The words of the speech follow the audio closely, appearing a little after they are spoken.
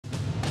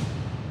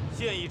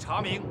现已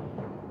查明，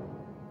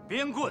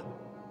边棍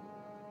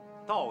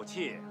盗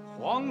窃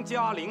皇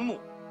家陵墓，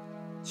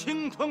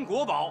侵吞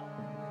国宝，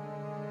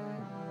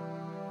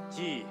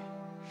既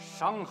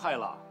伤害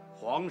了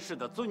皇室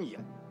的尊严，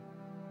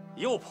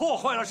又破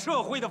坏了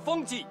社会的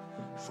风气，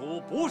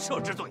属不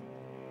赦之罪。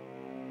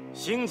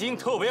行经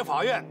特别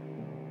法院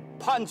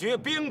判决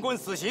边棍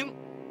死刑，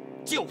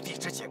就地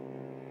执行。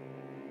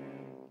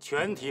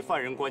全体犯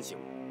人关刑，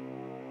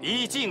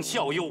以儆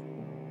效尤。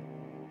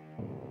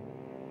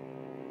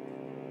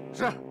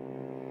是。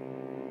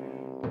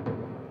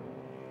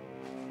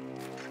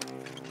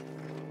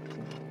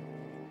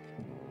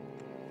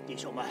弟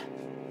兄们，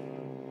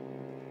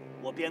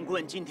我边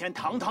棍今天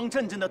堂堂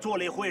正正的做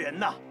了一回人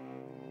呐。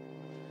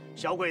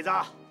小鬼子，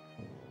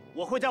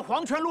我会在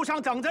黄泉路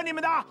上等着你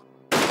们的。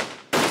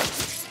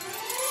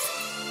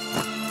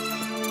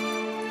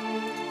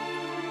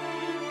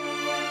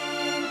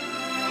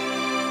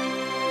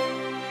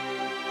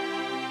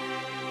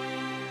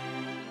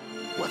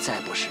我再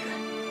不是人，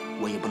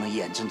我也不能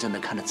眼睁睁的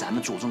看着咱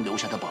们祖宗留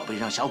下的宝贝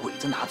让小鬼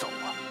子拿走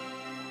啊！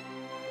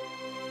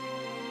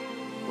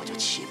我就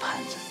期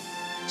盼着，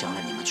将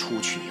来你们出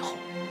去以后，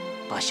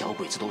把小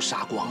鬼子都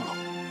杀光了，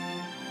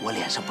我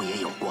脸上不也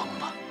有光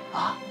吗？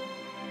啊！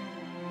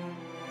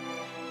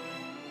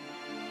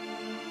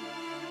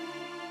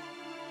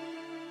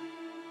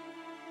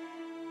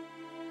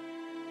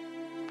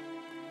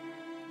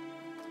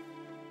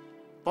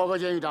报告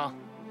监狱长，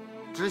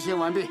执行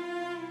完毕。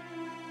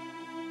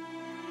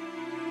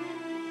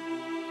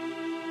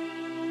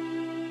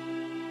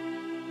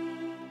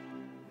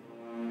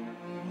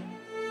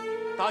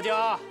大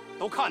家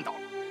都看到了，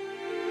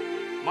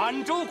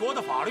满洲国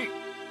的法律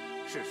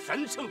是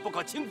神圣不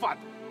可侵犯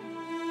的，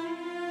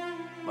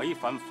违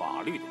反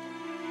法律的人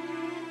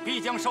必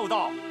将受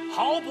到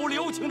毫不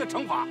留情的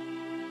惩罚。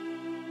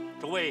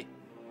诸位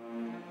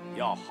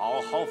要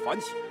好好反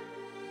省，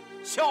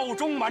效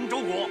忠满洲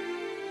国。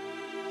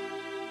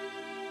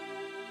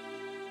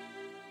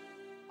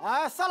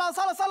哎，散了，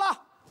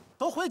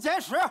都回监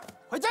室，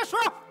回监室。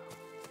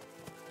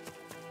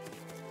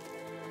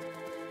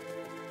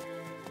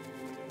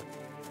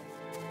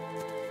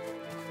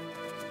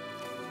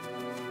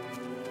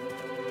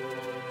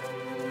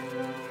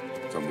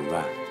怎么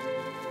办？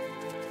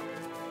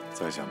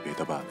再想别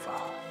的办法，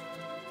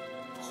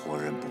活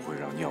人不会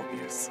让尿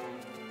憋死。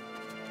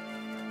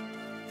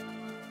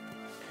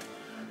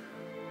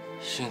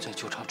现在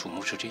就差主墓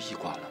室这一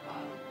关了吧？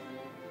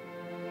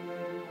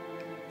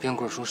边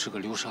棍说是个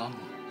流沙墓，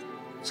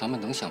咱们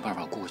能想办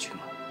法过去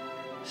吗？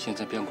现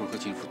在边棍和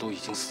金福都已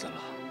经死了，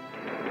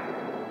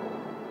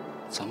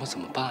咱们怎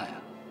么办呀？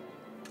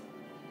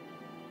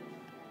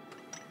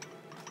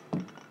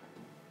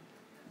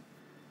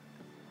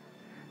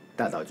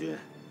大岛君，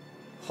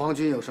皇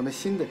军有什么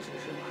新的指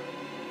示吗？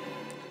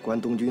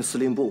关东军司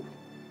令部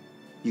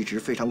一直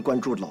非常关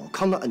注老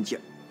康的案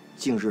件，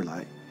近日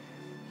来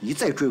一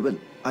再追问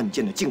案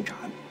件的进展，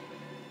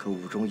可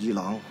武中一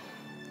郎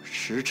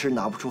迟迟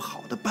拿不出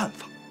好的办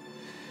法。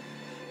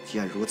既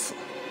然如此，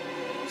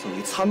作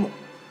为参谋，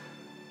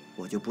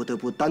我就不得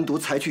不单独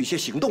采取一些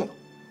行动了。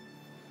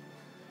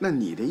那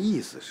你的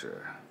意思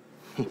是？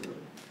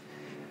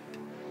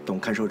董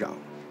看守长，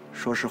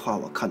说实话，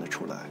我看得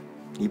出来，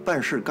你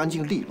办事干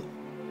净利落，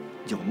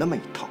有那么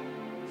一套。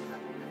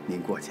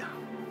您过奖。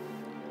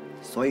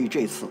所以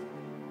这次，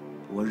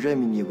我任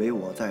命你为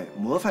我在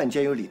模范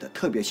监狱里的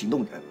特别行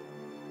动员，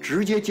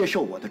直接接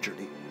受我的指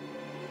令，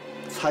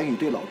参与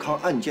对老康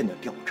案件的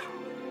调查。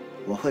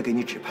我会给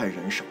你指派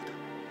人手的，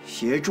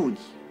协助你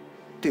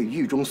对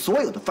狱中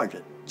所有的犯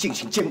人进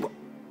行监管。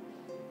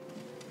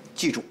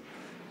记住，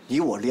你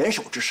我联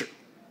手之事，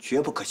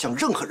绝不可向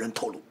任何人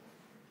透露。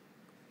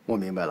我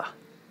明白了，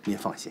您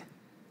放心。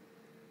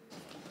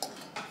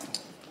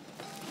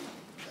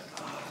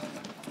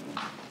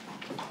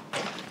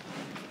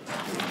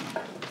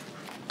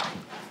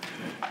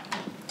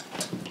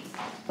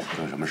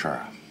有什么事儿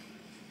啊？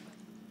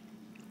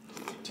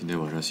今天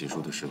晚上洗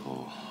漱的时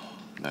候，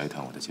来一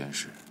趟我的监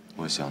室。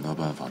我想到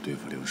办法对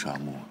付流沙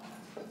木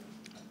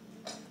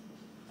了。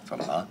怎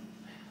么了？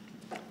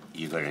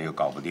一个人又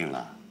搞不定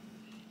了？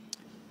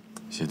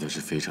现在是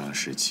非常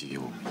时期，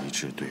我们一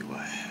致对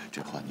外，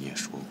这话你也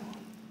说过。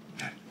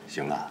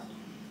行了，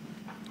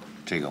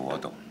这个我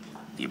懂，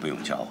你不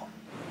用教我。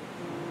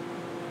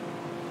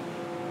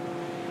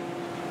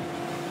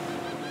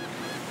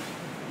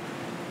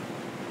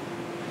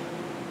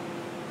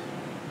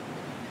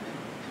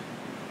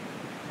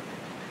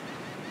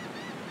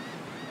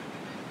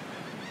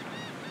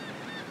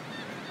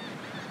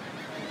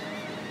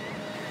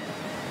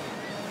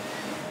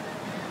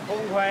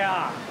痛快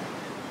呀！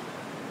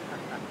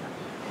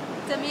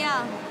怎么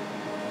样？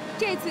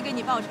这次给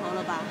你报仇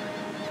了吧？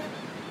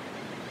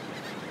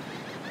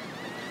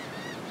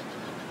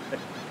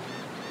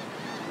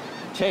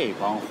这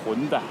帮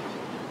混蛋，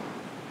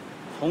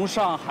从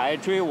上海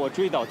追我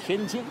追到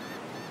天津，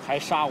还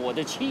杀我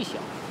的妻小。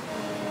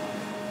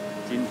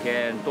今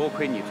天多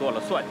亏你做了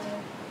算计，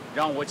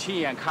让我亲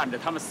眼看着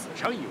他们死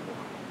上一窝，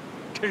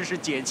真是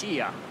解气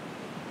呀！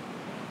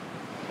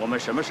我们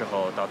什么时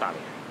候到大连？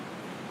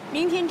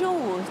明天中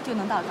午就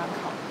能到港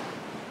口。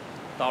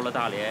到了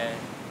大连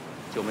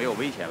就没有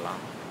危险了？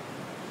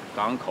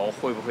港口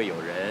会不会有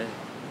人？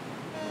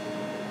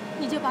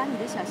你就把你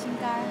的小心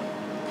肝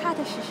踏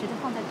踏实实的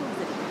放在肚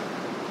子里。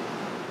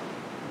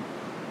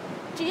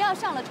只要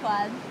上了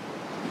船，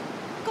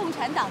共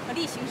产党和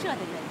力行社的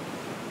人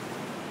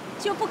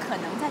就不可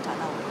能再找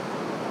到我。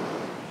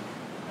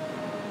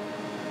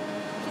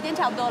时间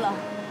差不多了，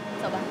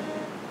走吧。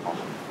好。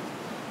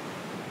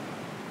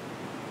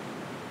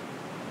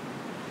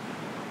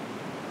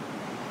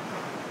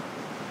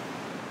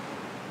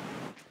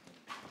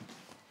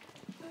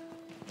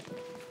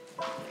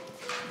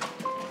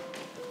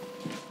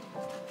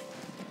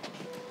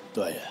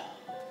大爷，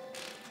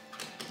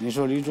你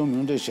说李忠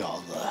明这小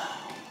子，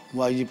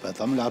万一把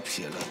咱们俩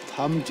撇了，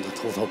他们几个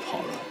偷偷跑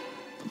了，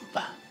怎么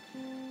办？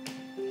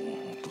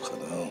不可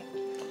能。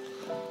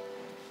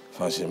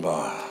放心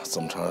吧，这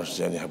么长时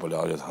间你还不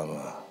了解他们。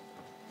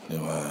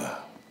另外，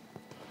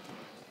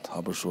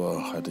他不说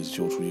还得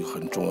救出一个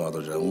很重要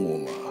的人物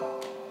吗？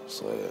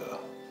所以，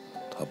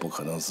他不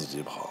可能自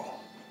己跑。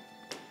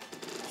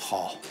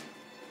好，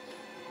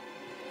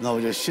那我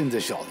就信这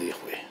小子一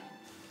回。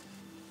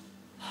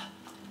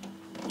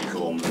你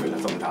说我们费了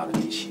这么大的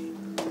力气，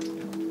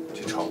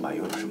这床板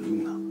又有什么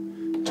用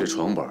呢？这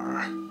床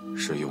板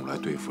是用来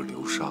对付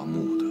流沙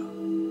木的。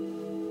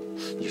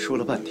你说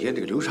了半天，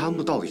这个流沙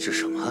木到底是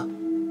什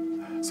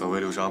么？所谓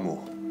流沙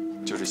木，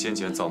就是先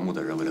前造墓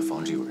的人为了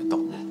防止有人盗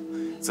墓，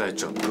在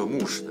整个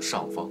墓室的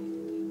上方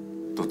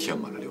都填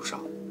满了流沙。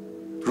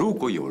如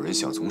果有人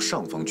想从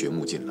上方掘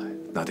墓进来，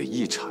那得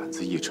一铲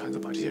子一铲子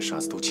把这些沙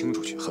子都清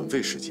出去，很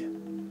费时间。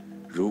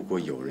如果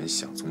有人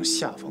想从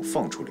下方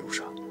放出流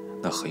沙，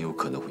那很有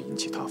可能会引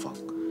起塌方。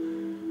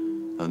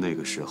那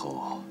个时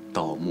候，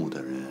盗墓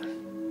的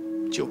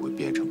人就会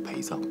变成陪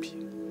葬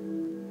品。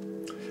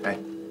哎，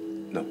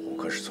那我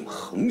可是从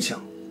横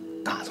向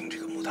打通这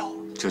个墓道，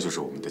这就是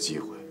我们的机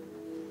会。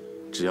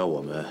只要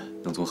我们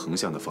能从横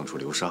向的放出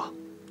流沙，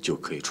就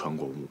可以穿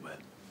过墓门。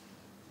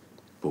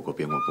不过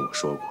边关跟我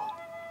说过，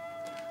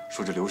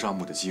说这流沙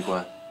墓的机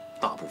关，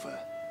大部分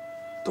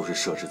都是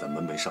设置在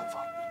门楣上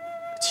方。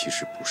其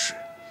实不是，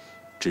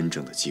真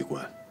正的机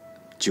关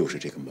就是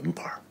这个门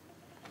板。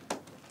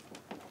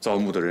造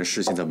墓的人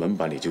事先在门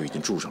板里就已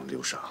经注上了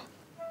流沙，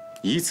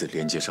以此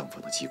连接上方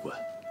的机关。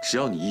只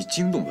要你一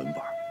惊动门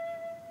板，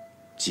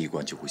机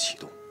关就会启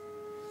动。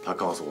他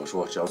告诉我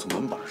说，只要从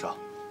门板上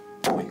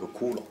破一个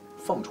窟窿，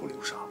放出流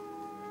沙，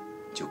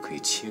就可以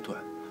切断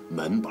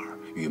门板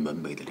与门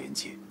楣的连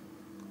接，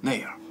那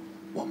样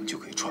我们就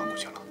可以穿过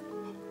去了。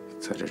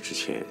在这之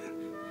前，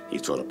你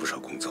做了不少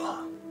工作。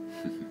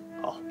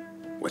好，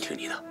我听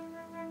你的。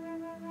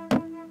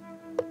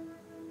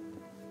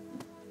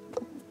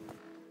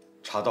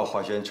查到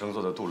华轩乘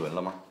坐的渡轮了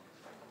吗？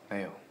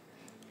没有，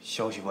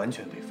消息完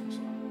全被封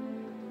锁。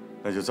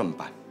那就这么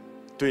办，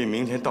对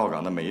明天到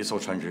港的每一艘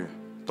船只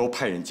都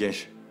派人监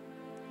视，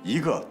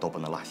一个都不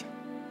能落下。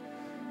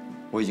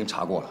我已经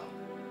查过了，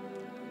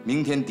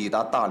明天抵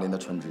达大连的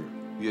船只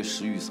约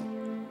10余艘，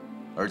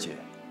而且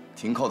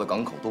停靠的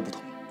港口都不同，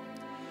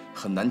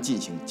很难进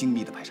行精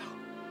密的排查。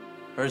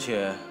而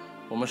且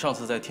我们上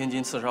次在天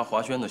津刺杀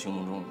华轩的行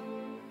动中，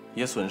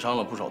也损伤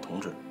了不少同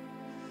志，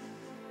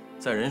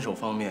在人手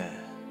方面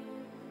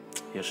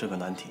也是个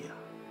难题呀。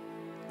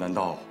难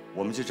道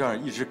我们就这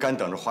样一直干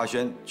等着华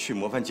轩去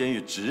模范监狱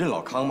指认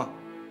老康吗？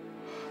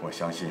我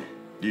相信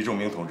李仲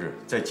明同志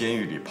在监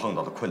狱里碰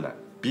到的困难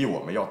比我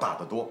们要大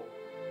得多，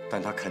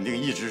但他肯定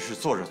一直是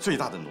做着最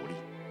大的努力，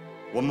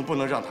我们不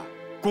能让他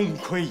功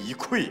亏一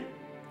篑。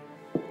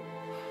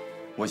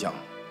我想，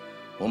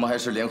我们还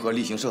是联合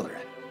力行社的人，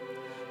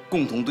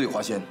共同对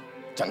华轩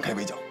展开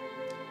围剿。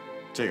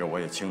这个我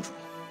也清楚。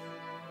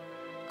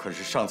可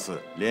是上次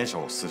联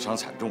手死伤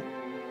惨重，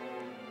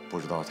不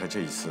知道他这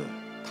一次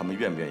他们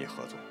愿不愿意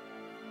合作。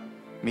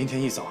明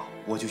天一早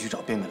我就去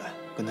找边美兰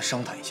跟他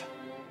商谈一下。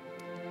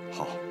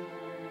好，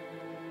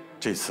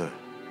这次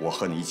我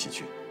和你一起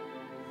去。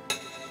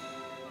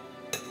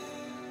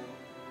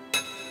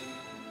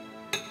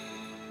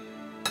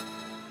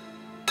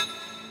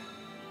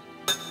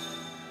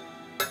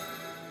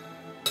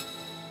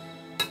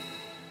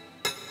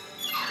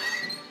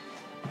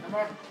开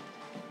门。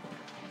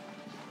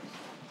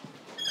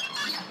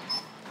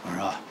我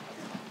说，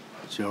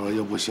今儿个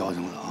又不消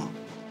停了啊！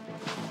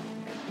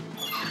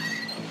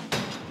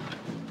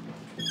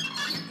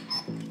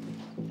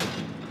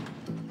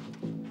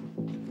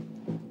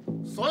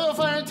所有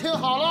犯人听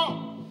好了，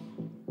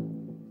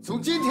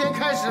从今天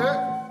开始，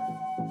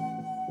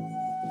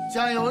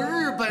将由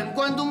日本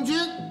关东军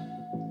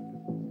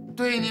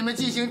对你们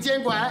进行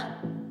监管。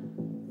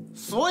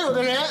所有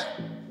的人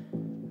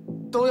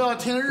都要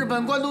听日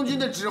本关东军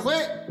的指挥，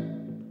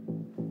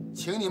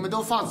请你们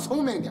都放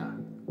聪明点，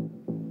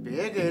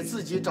别给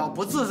自己找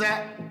不自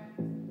在，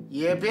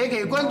也别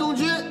给关东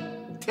军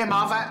添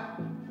麻烦。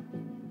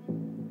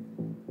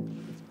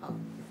好，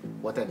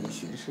我带您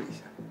巡视一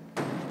下。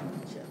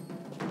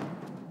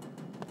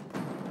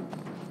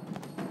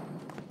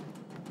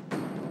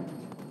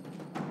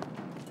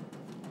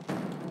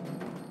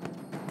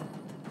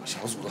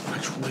小组的快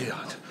出来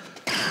呀！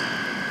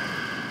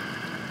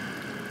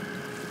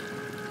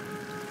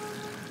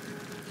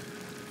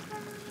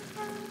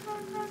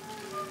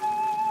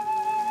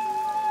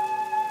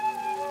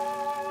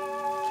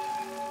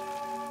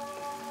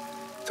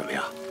怎么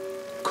样，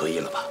可以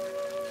了吧？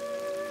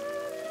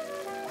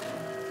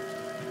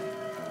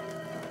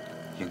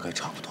应该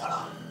差不多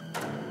了。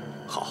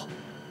好，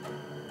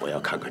我要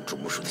看看主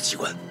木署的机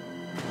关。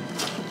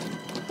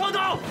报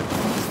告！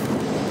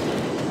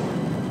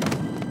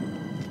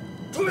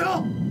朱明，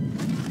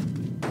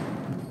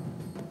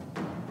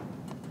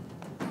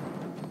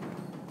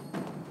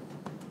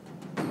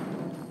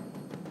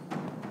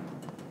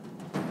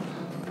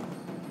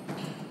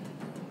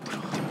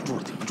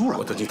顶不住了！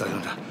我等你大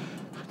营长，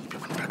你别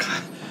往那边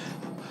看，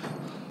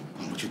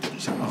我去顶一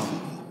下啊！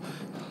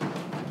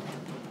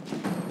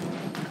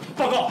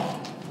报告，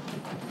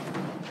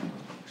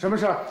什么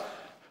事儿？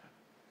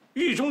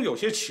狱中有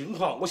些情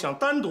况，我想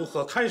单独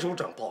和看守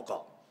长报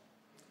告。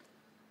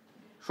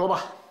说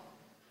吧。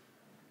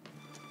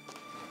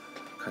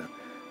看，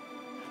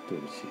对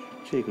不起，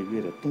这个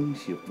月的东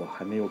西我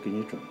还没有给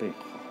你准备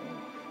好。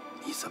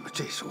你怎么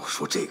这时候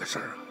说这个事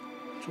儿啊？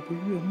这不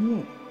月末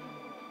吗？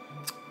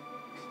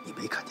你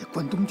没看见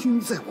关东军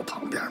在我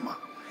旁边吗？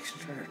没事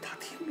儿，他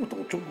听不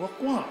懂中国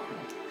话。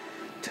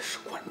这是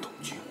关东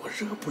军，我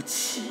惹不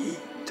起，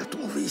这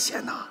多危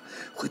险呐！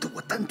回头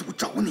我单独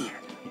找你。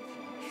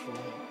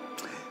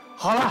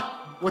好了，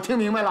我听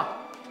明白了。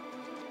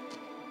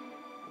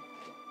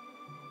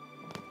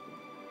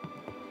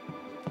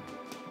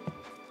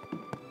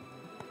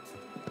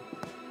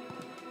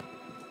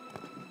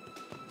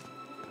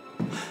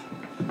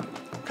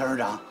看守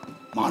长，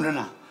忙着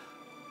呢。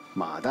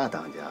马大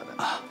当家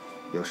的啊，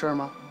有事儿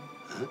吗？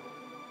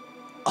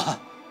啊，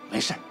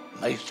没事儿，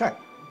没事儿，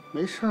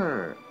没事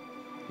儿。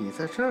你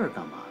在这儿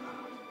干嘛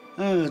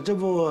呢？这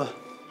不，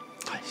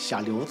瞎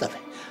溜达呗。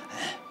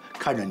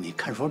看着你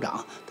看守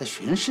长在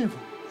巡视嘛。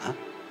啊，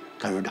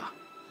看守长，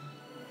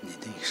你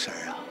那身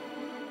儿啊，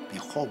比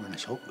后边那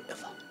小鬼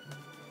子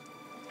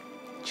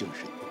精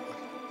神多了。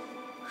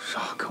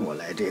少跟我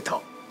来这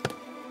套。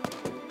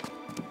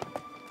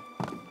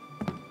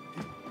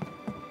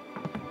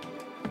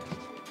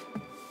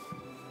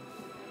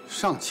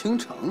上青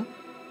城，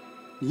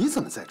你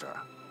怎么在这儿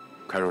啊？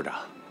看守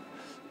长，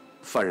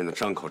犯人的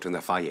伤口正在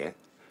发炎，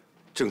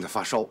正在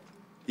发烧，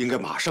应该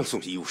马上送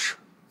去医务室。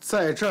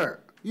在这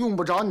儿用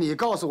不着你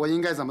告诉我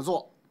应该怎么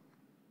做。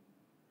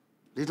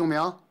李仲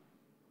明，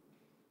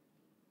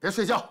别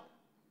睡觉，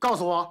告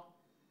诉我，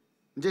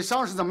你这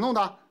伤是怎么弄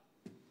的？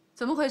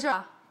怎么回事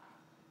啊？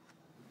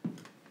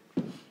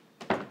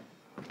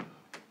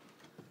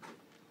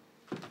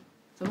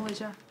怎么回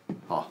事？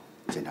好，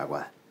检察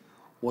官，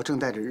我正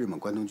带着日本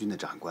关东军的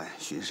长官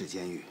巡视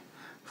监狱，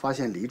发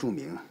现黎仲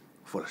明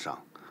负了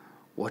伤，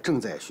我正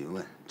在询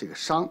问这个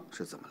伤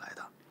是怎么来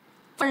的。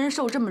犯人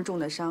受这么重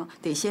的伤，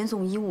得先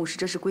送医务室，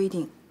这是规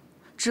定。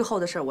之后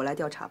的事儿我来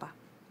调查吧。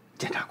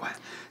检察官，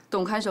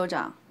董看守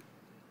长，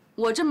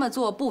我这么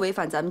做不违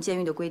反咱们监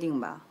狱的规定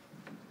吧？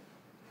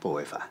不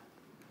违反。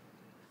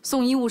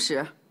送医务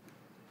室。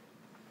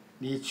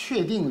你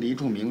确定黎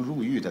仲明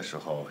入狱的时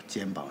候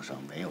肩膀上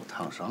没有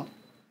烫伤？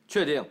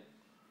确定。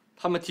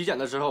他们体检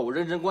的时候我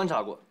认真观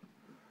察过，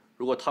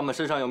如果他们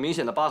身上有明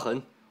显的疤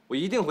痕，我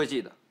一定会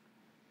记得。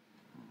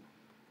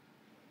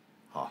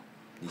好，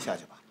你下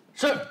去吧。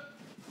是。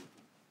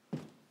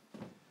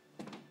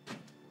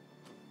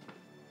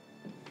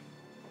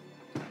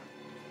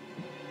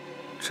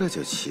这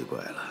就奇怪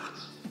了，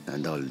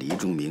难道黎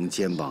仲明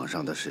肩膀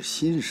上的是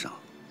新伤？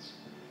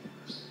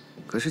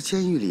可是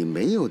监狱里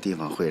没有地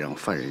方会让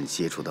犯人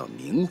接触到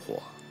明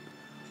火，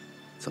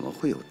怎么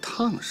会有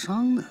烫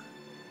伤呢？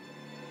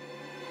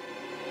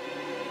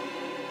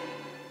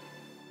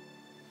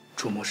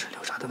朱牧师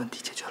流沙的问题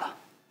解决了，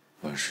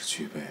万事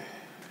俱备，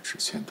只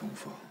欠东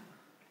风。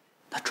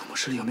那朱牧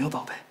师里有没有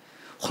宝贝？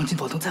黄金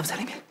宝灯在不在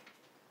里面？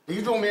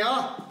黎仲明，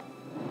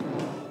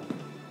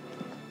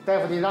大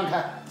夫，你让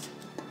开。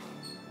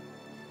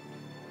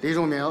黎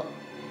仲明，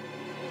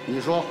你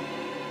说，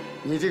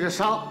你这个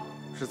伤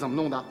是怎么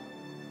弄的？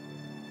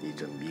你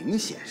这明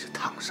显是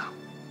烫伤，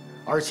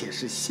而且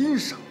是新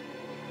伤。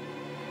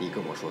你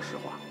跟我说实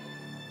话。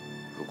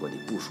如果你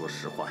不说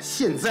实话，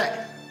现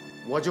在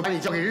我就把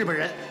你交给日本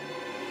人。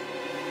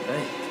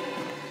哎，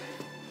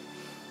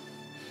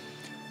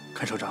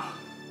看首长，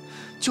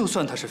就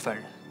算他是犯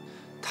人，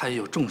他也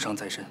有重伤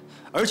在身，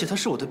而且他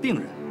是我的病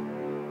人，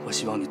我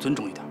希望你尊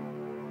重一点。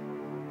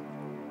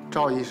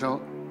赵医生，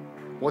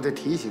我得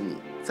提醒你，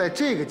在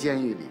这个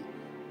监狱里，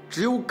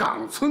只有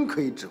冈村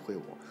可以指挥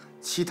我，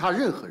其他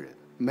任何人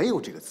没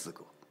有这个资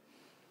格。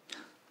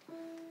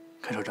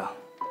看首长，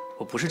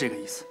我不是这个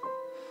意思。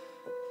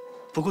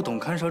不过董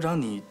看守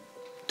长，你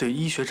对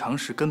医学常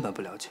识根本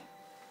不了解。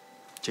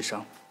这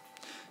伤，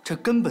这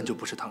根本就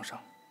不是烫伤，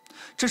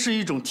这是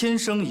一种天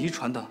生遗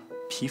传的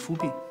皮肤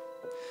病。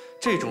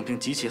这种病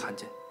极其罕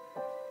见，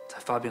在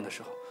发病的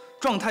时候，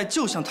状态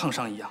就像烫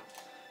伤一样。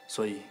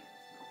所以，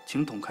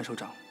请董看守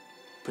长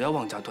不要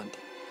妄加断定。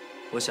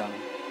我想，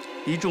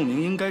黎仲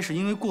明应该是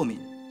因为过敏，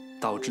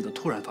导致的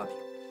突然发病。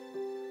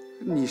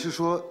你是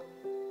说，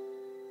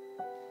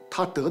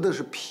他得的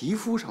是皮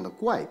肤上的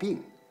怪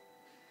病？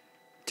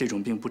这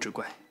种病不止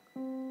怪，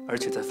而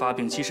且在发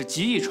病期时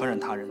极易传染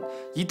他人，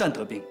一旦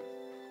得病，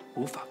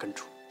无法根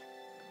除。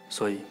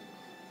所以，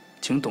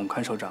请董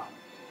看守长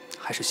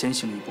还是先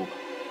行一步吧。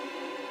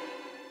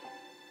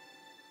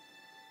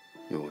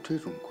有这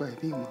种怪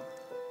病吗？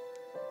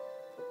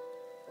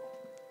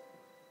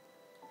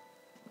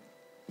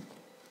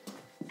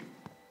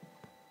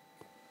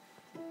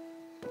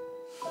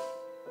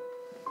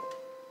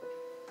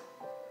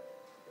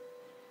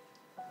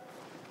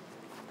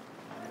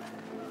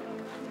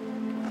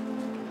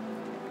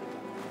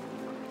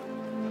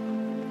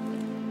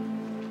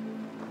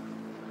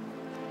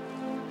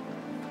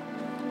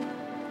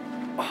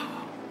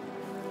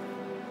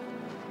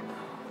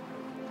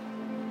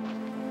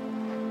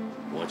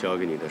我交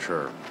给你的事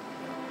儿，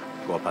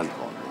给我办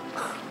妥了。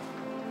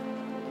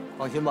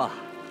放心吧，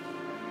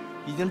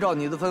已经照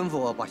你的吩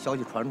咐把消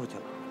息传出去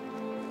了。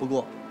不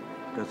过，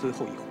这最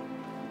后一回。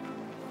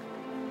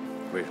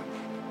为什么？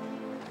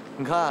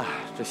你看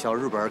这小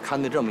日本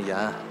看得这么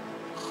严，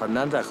很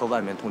难再和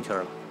外面通气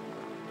了。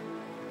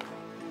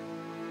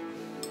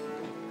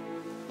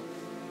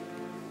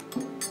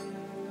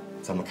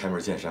咱们开门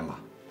见山吧，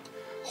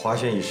华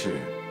轩一事，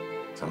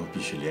咱们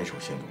必须联手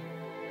行动。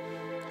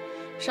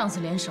上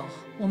次联手，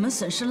我们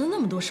损失了那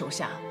么多手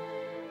下，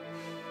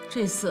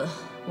这次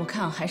我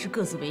看还是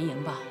各自为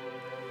营吧。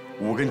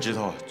5根指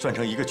头攥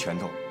成一个拳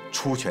头，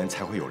出拳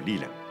才会有力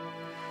量。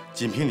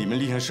仅凭你们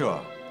立行社，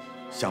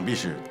想必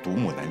是独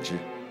木难支。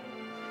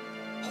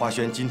华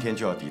轩今天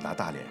就要抵达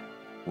大连，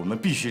我们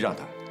必须让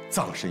他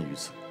葬身于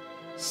此。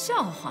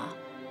笑话！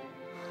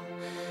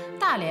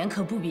大连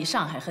可不比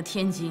上海和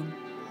天津，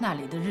那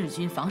里的日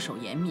军防守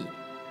严密，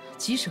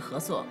即使合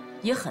作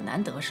也很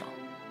难得手。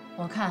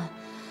我看，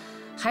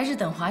还是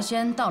等华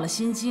轩到了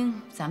新京，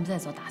咱们再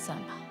做打算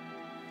吧。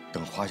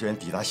等华轩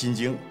抵达新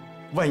京，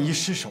万一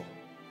失手，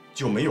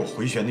就没有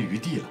回旋的余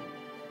地了。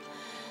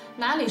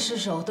哪里失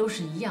手都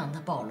是一样的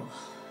暴露，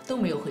都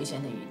没有回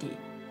旋的余地。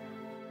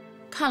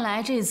看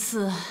来这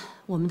次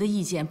我们的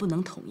意见不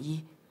能统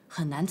一，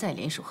很难再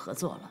联手合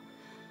作了，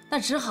那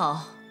只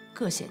好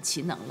各显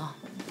其能了。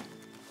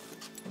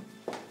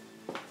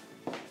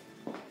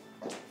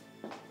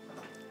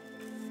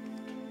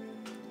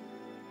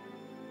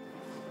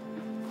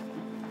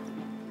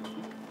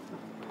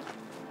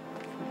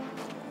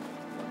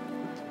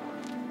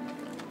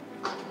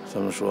这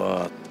么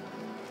说，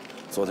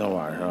昨天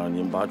晚上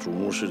你们把主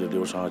墓室的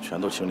流沙全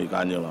都清理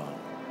干净了？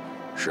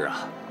是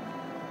啊，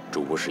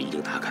主墓室已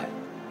经打开，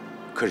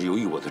可是由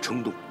于我的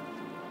冲动，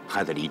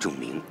害得李仲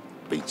明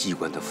被机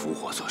关的伏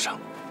火所伤。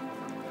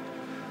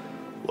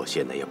我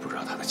现在也不知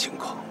道他的情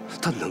况，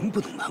他能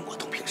不能瞒过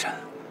董平山？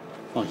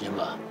放心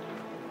吧，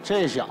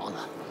这小子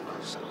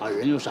杀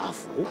人又杀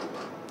符，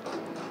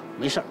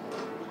没事儿。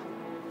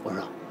我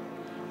说，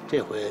这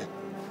回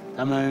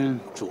咱们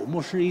主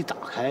墓室一打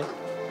开，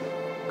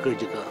哥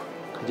几个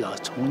可就要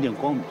重见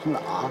光明了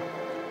啊！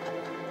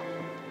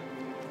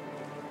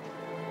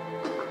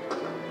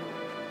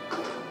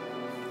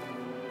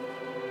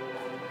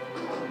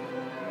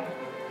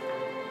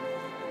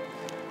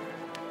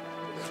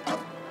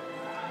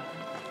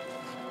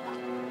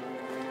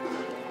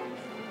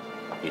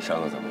你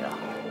伤得怎么样？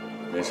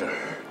没事，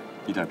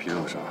一点皮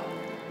肉伤。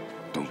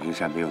董平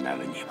山没有难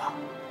为你吧？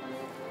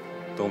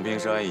董平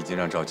山已经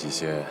让赵继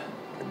先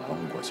给忙活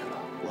过去了。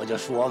我就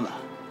说嘛，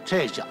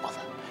这小子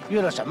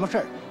遇到什么事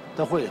儿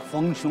都会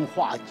逢凶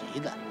化吉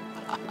的。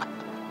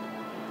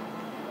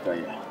大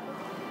爷，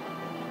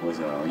我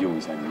想用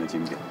一下您的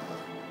金表。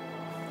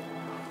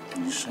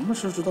你什么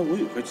时知道我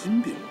有块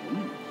金表呢？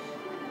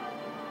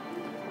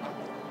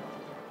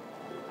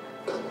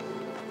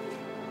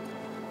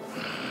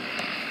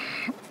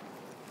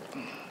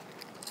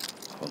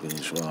我跟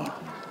你说啊，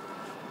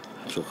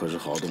这可是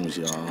好东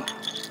西啊，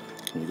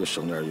你可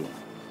省点用。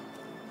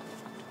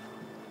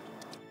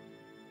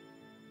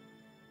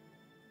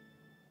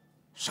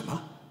什么？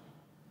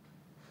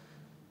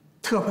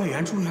特派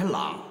员朱元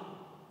朗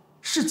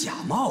是假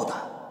冒的？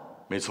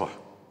没错，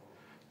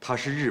他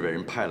是日本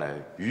人派来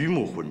鱼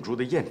目混珠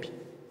的赝品。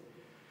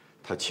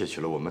他窃取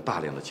了我们大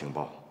量的情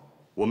报，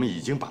我们已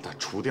经把他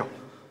除掉了。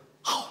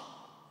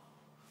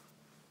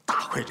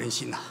大快人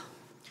心呐！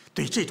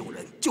对这种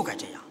人就该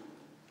这样。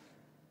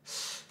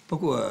不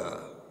过，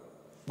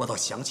我倒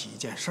想起一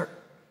件事儿。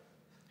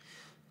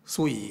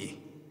苏乙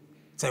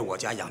在我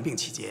家养病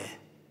期间，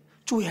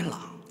朱元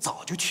朗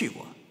早就去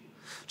过。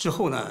之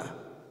后呢，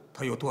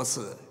他又多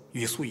次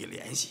与苏乙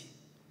联系。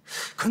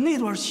可那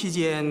段期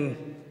间，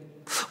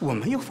我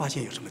没有发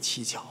现有什么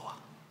蹊跷啊。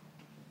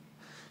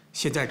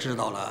现在知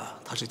道了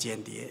他是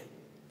间谍，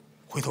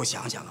回头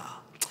想想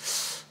啊，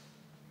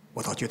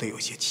我倒觉得有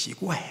些奇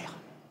怪呀。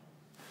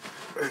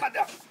慢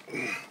点，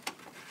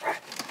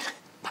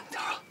慢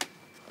点啊！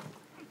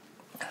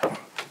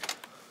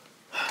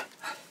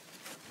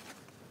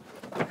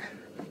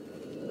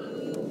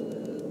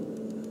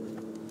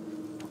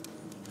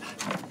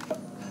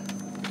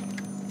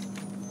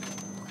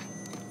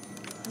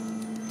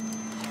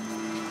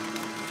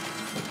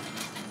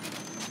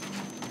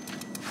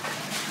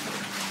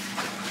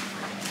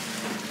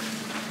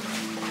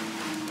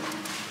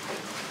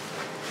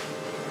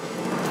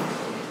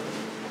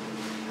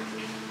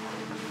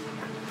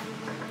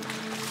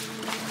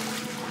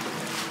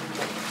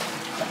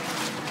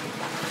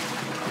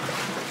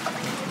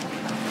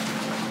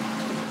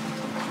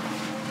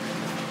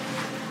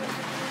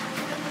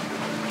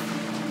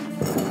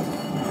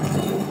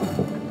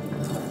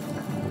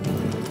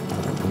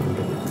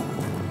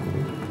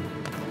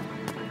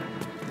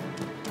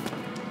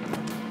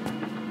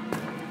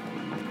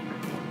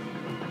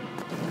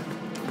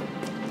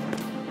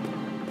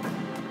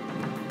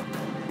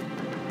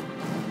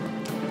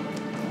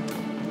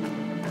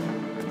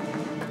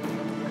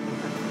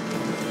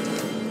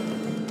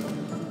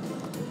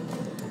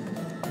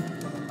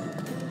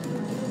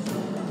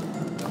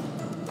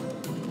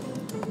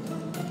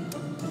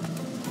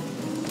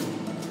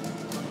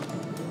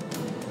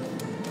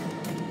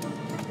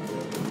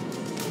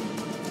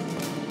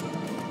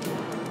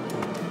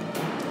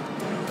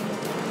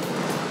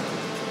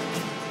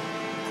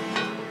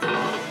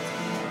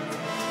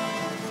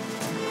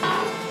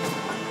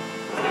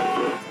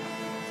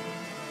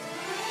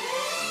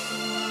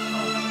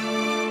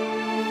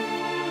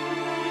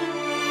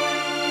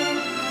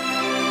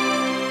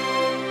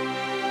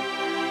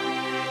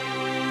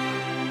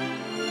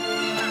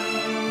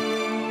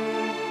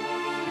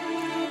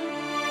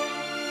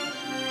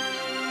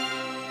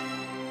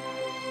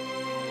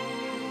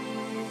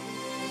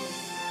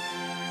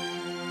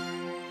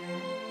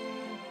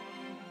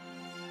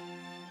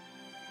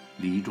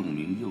李仲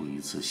明又一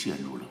次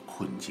陷入了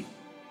困境。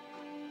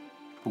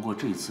不过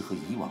这次和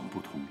以往不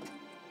同，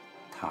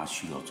他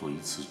需要做一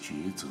次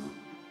抉择：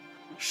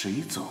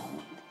谁走，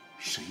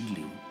谁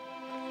留。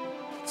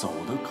走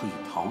的可以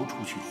逃出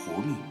去活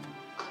命，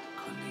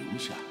可留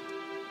下，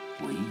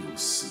唯有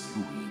死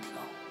路一条。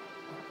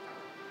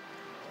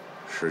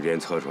时间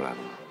测出来了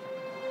吗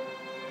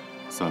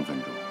？3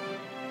分钟，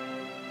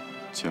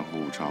前后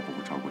误差不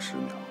会超过10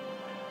秒。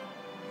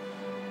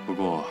不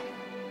过，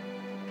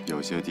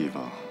有些地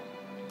方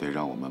得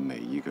让我们每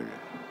一个人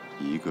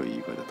一个一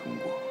个的通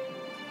过，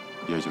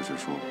也就是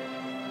说，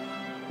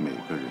每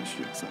个人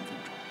需要3分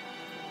钟。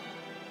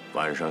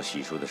晚上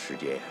洗漱的时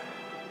间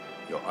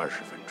有20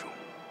分钟。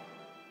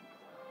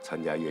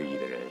参加越狱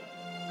的人，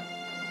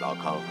老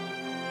康、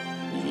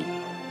你、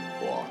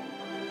我、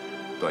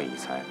段以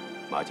才、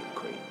马景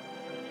奎、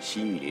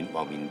奚玉林、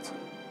王明子，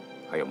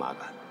还有马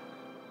敢，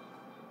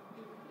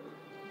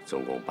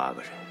总共8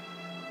个人。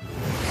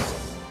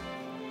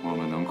我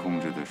们能控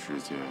制的时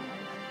间，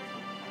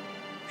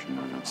只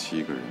能让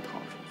7个人逃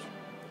出去。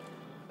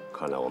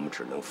看来我们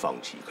只能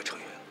放弃1个成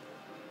员。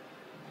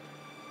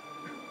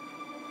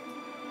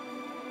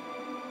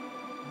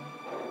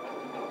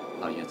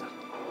老爷子。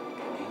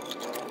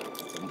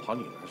怎么跑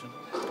你那儿去了？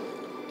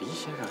黎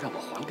先生让我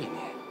还给您。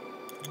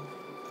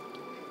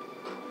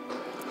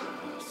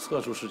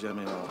测出时间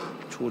没有？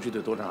出去得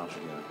多长时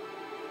间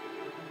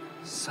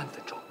？3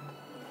分钟，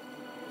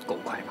够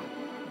快吧？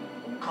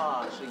恐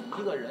怕是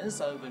1个人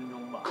3分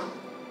钟吧。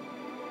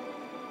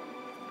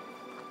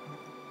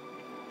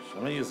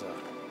什么意思啊？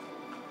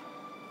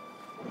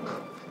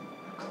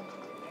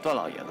段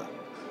老爷子，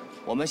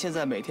我们现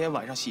在每天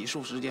晚上洗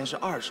漱时间是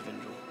20分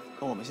钟，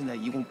可我们现在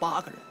一共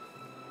8个人。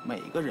每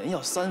个人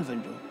要3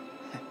分钟，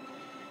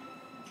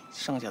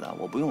剩下的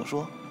我不用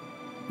说，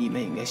你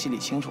们也应该心里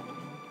清楚。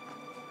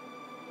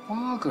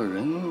8个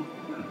人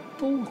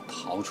都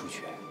逃出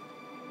去，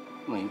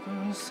每个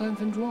人3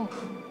分钟，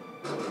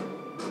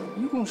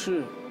一共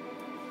是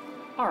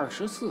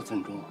24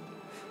分钟。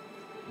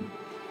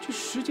这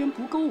时间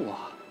不够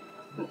啊，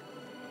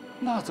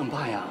那怎么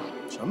办呀？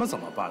什么怎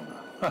么办呢？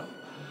哼，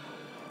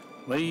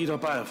唯一的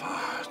办法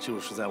就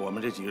是在我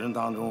们这几个人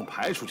当中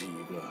排出去1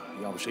个，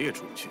要不谁也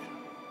出不去。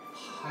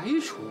排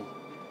除？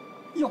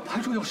要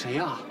排除有谁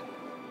啊？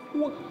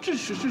我至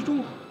始至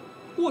终，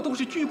我都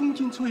是鞠躬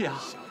尽瘁啊！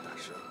小大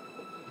声，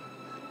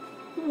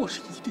我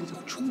是一定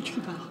要出去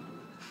的。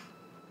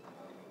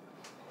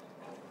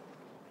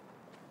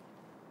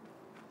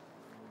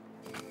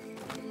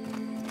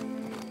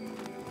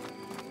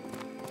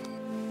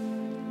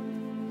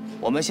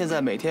我们现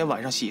在每天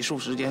晚上洗漱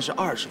时间是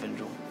20分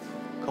钟，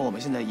可我们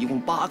现在一共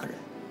8个人，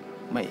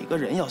每个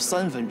人要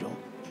3分钟，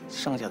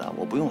剩下的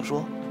我不用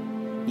说。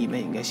你们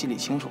也应该心里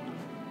清楚。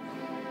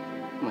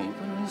每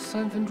个人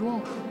3分钟，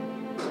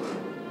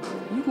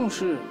一共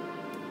是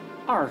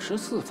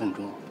24分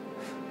钟，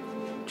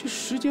这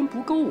时间不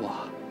够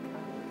啊，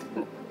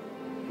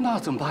那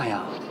怎么办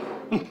呀？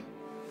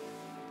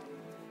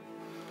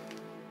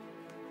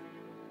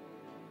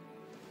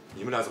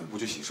你们俩怎么不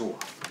去洗漱啊？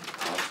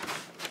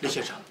李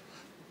先生，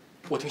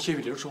我听谢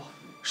玉玲说，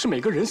是每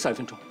个人3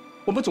分钟，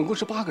我们总共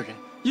是8个人，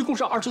一共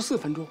是24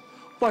分钟，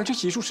晚上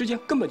洗漱时间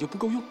根本就不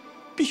够用。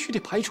必须得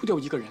排除掉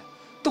1个人，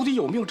到底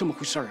有没有这么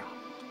回事啊？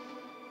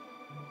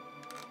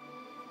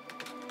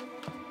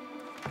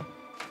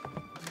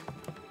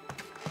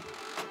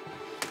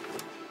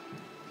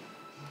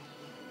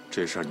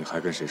这事儿你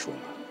还跟谁说了？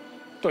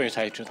段玉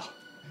才也知道，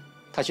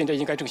他现在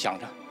应该正想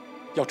着，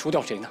要除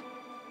掉谁呢？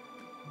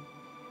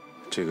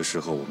这个时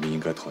候我们应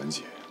该团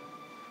结，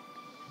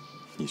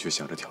你却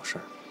想着挑事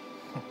儿。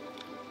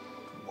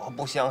我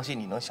不相信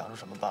你能想出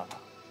什么办法，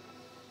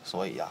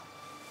所以呀，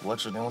我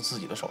只能用自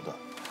己的手段。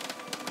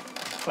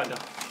反正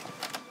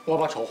我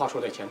把丑话说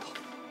在前头，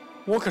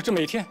我可是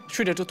每天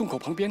睡在这洞口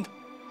旁边的，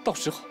到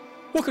时候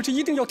我可是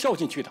一定要跳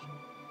进去的。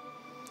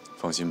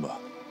放心吧，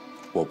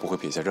我不会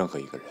撇下任何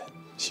1个人。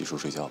洗漱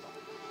睡觉吧。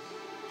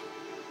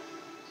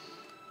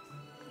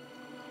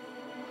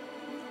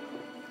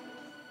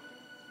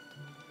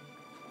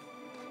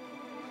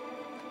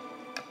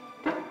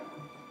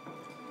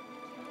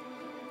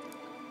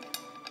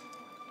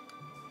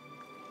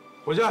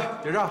回去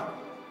结账。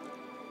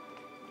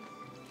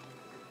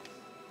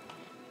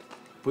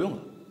不用了，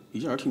已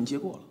经有人替你接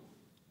过了。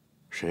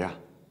谁呀？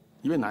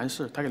一位男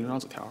士，他给留张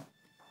纸条。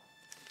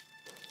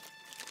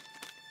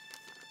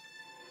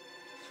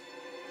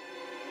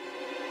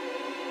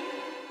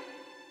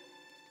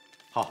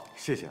好，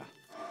谢谢啊。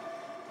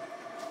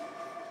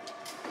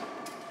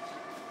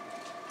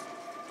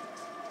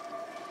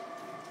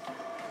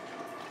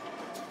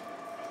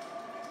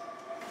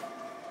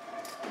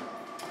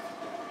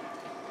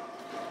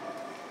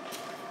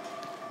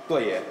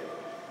段爷，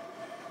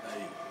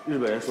日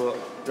本人说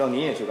让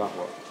您也去干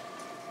活。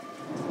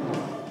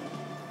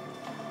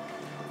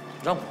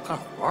让我干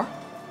活？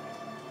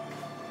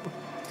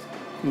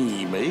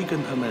你没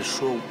跟他们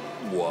说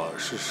我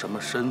是什么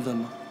身份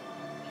吗？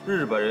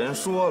日本人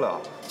说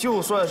了，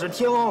就算是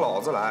天王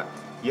老子来，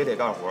也得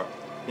干活。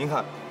您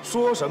看，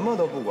说什么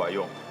都不管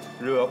用，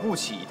惹不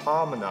起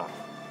他们呢。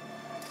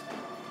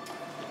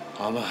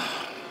好吧，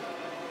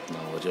那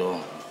我就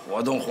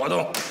活动活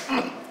动。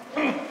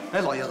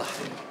哎，老爷子，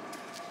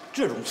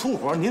这种粗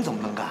活您怎么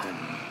能干？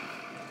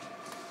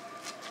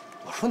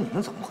我说你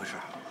们怎么回事？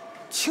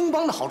青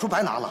帮的好处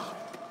白拿了，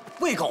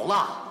喂狗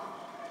了。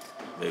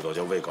喂狗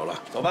就喂狗了，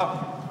走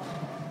吧。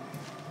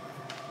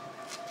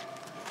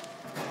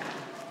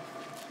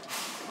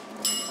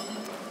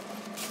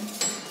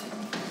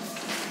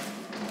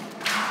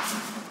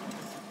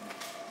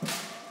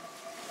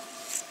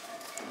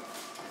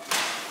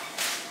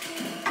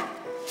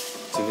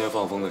今天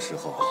放风的时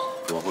候，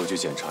我会去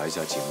检查一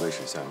下警卫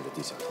室下面的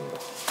地下通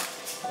道。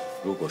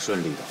如果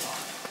顺利的话，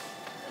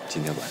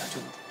今天晚上就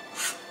能入。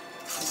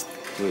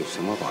为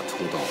什么把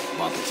通道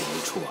挖到警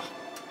卫处啊？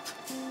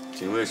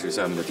警卫室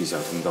下面的地下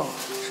通道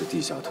是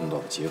地下通道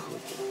的结合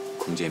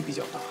部，空间比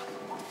较大。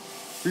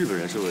日本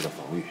人是为了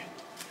防御，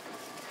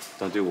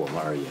但对我们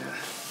而言，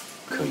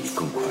可以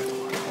更快的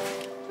完成。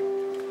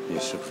你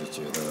是不是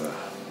觉得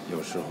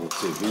有时候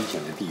最危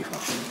险的地方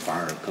反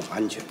而更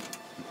安全？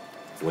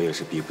我也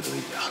是逼不得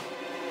已啊。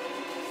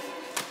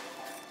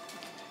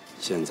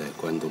现在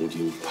关东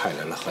军派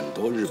来了很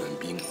多日本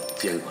兵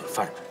监管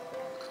犯人，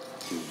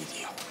你一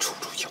定要处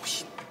处小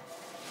心。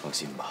放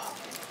心吧。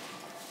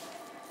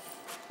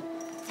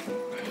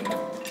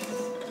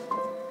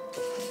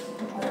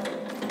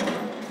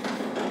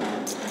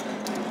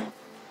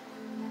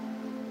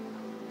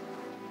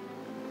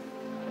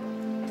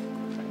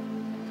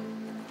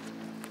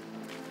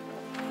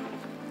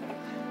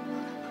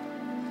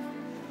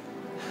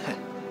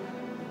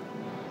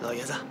老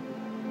爷子，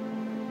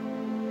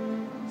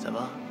怎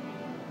么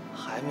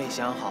还没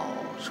想好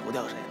除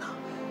掉谁呢？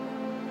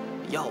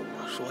要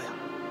我说呀，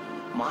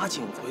马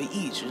景奎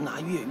一直拿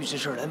越狱这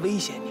事儿来威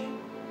胁你，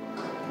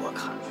我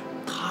看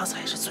他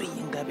才是最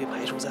应该被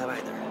排除在外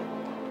的人。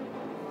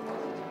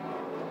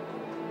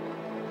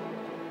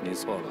你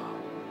错了，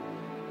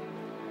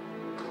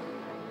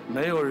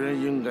没有人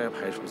应该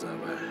排除在外。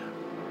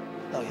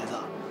老爷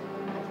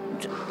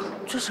子，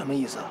这什么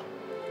意思啊？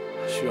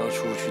需要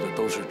出去的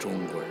都是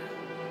中国人。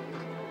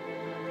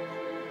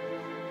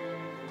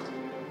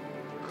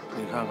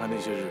你看看那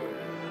些日本人，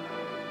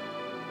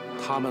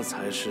他们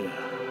才是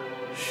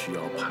需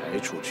要排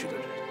出去的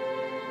人，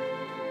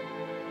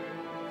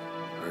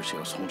而且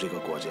要从这个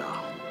国家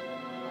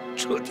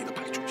彻底的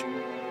排出去。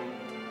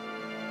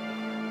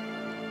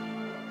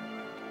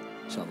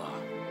小子，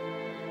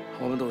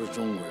我们都是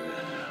中国人，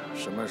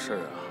什么事儿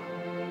啊，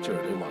劲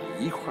儿得往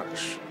一块儿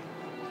使，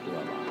知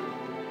道吧？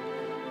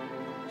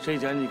这一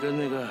点你跟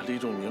那个李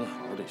仲明好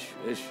好得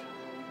学学。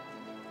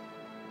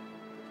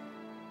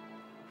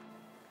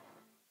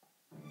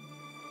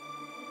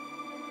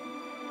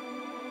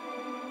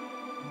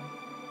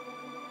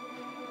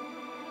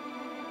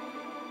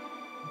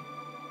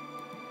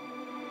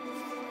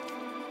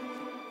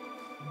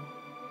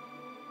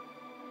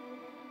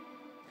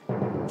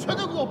全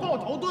都给我抱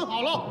头蹲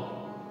好了，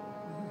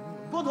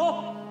抱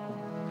头，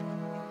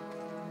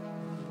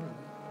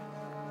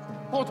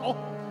抱头。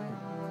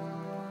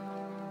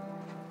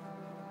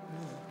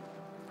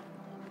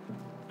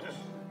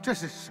这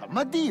是什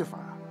么地方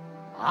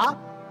啊？啊，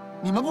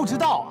你们不知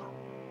道啊？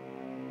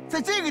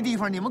在这个地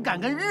方你们敢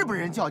跟日本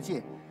人较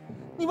劲，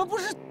你们不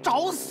是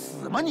找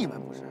死吗？你们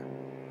不是？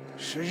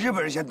是日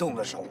本人先动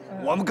的手，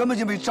我们根本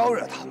就没招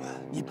惹他们。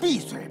你闭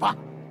嘴吧！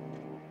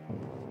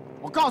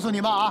我告诉你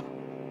们啊，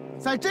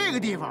在这个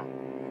地方，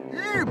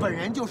日本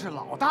人就是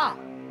老大，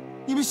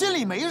你们心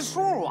里没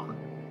数啊！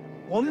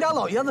我们家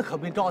老爷子可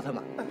没招他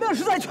们，那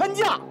是在劝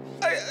架。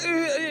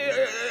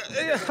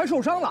还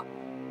受伤了，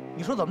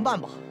你说怎么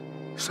办吧？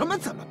什么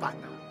怎么办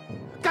呢？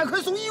赶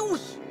快送医务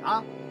室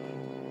啊！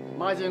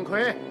马景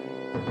奎、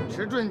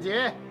池俊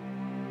杰、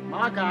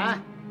马敢，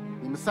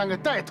你们三个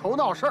带头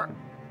闹事儿，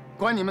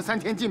关你们3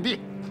天禁闭。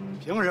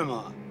凭什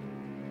么？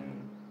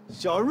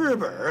小日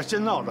本人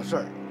先闹的事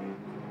儿，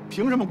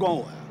凭什么关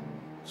我呀？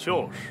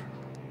就是。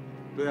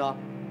对呀，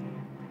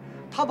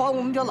他把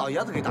我们家老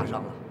爷子给打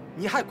伤了，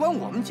你还关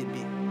我们禁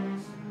闭？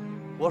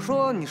我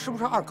说你是不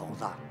是二狗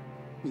子？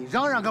你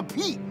嚷嚷个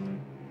屁！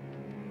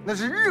那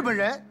是日本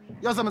人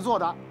要这么做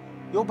的，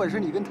有本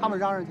事你跟他们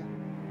嚷嚷去，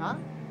啊！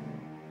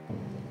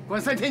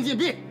关3天禁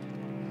闭。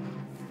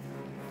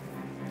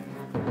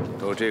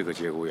都这个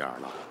节骨眼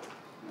了，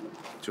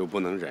就不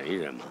能忍一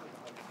忍吗？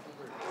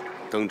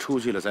等出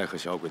去了再和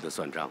小鬼子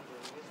算账。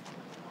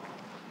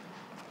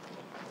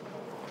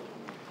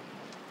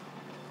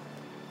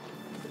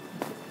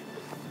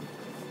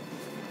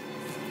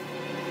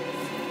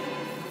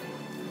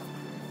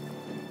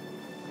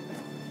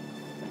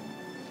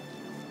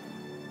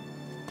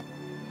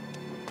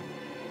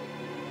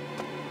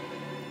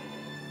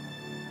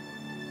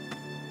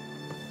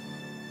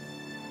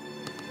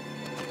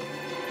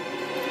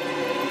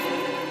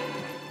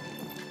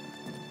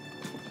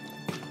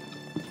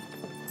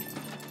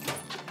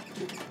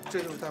这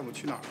又带我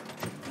去哪儿？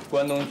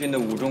关东军的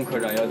武中科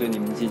长要对你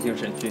们进行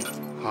审讯。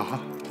啊，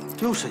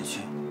又审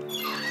讯？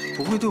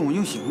不会对我们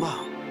用刑吧？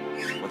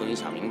我都已经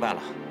想明白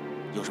了，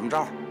有什么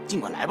招尽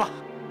管来吧。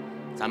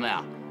咱们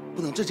呀，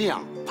不能这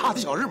样，怕他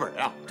小日本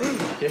啊！对，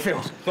别废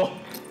话，走。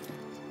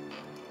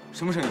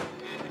什么声音？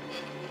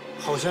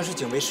好像是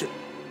警卫室。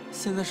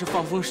现在是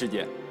放风时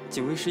间，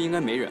警卫室应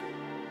该没人。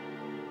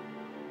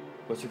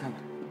我去看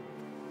看。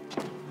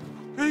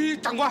哎，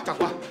长官，长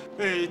官，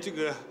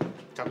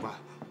长官，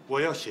我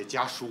要写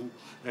家书，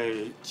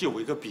借我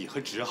一个笔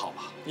和纸，好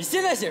吧？你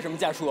现在写什么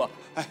家书？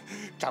哎，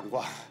长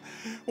官，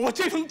我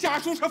这封家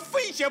书是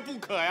非写不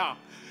可呀！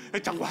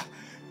长官，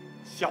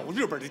小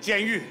日本的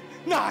监狱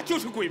那就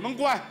是鬼门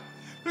关，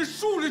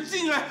竖着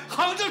进来，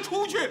横着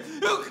出去。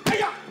哎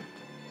呀！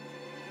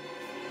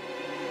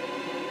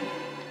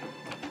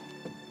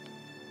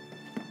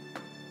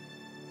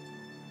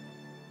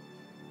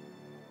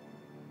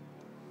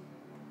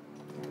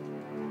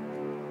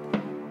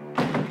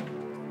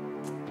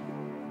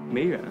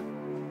没人。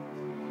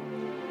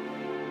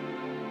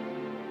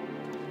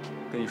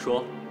跟你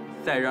说，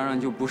再嚷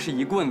嚷就不是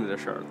一棍子的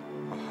事儿了。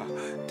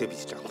对不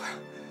起，长官。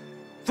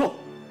走，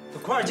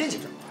快点进去，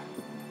长官。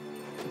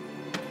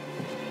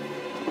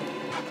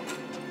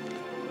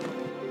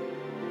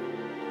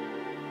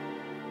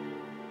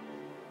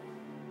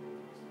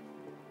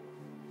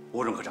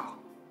吴荣科长，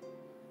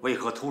为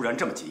何突然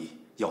这么急，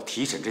要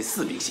提审这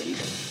4名嫌疑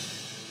人？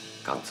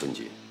冈村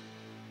君，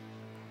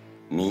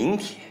明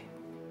天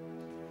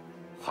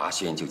华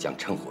轩就将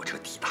乘火车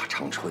抵达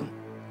长春，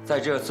在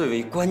这最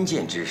为关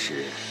键之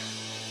时，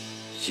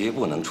绝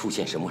不能出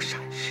现什么闪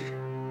失。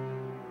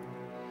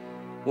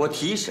我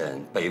提审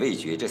北魏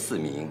觉这4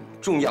名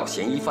重要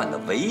嫌疑犯的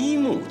唯一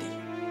目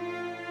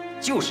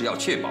的，就是要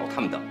确保他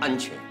们的安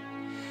全，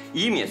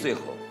以免最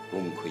后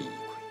功亏一篑。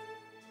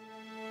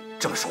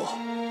这么说，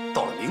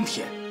到了明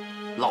天，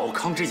老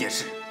康这件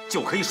事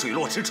就可以水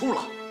落石出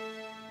了。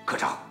科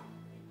长，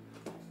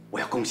我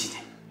要恭喜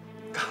你。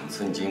冈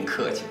村君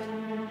客气了。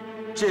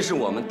这是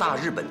我们大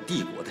日本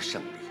帝国的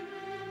胜利，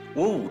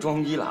我武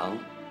装一郎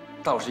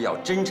倒是要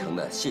真诚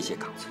地谢谢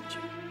冈村君，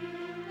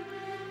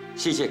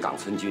谢谢冈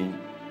村君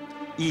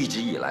一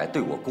直以来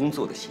对我工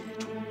作的协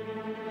助。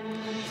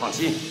放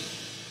心，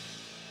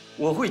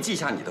我会记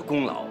下你的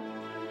功劳，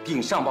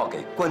并上报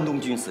给关东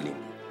军司令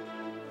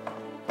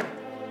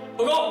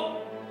部。报告，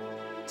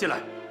进来。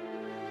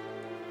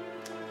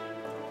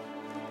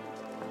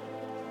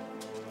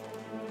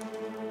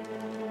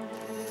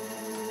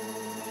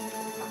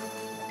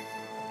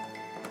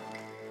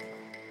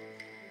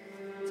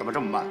怎么这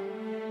么慢？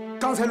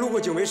刚才路过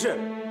警卫室，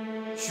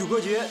许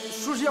国杰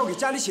说是要给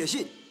家里写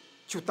信，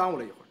就耽误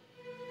了一会儿。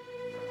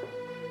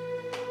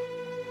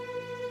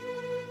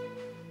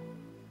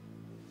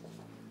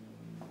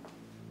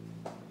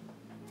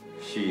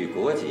许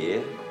国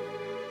杰，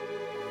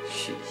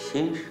许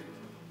先生，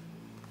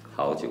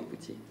好久不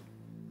见。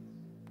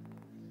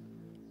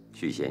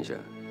许先生，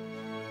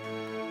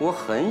我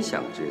很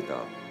想知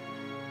道，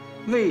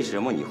为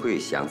什么你会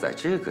想在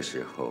这个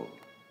时候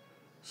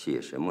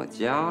写什么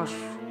家书？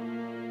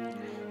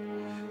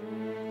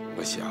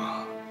我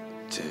想，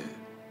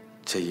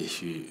这也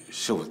许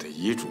是我的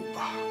遗嘱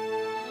吧。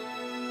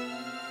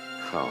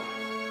好，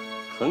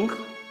很好，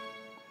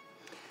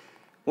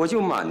我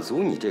就满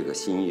足你这个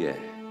心愿，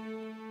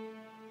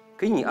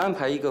给你安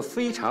排一个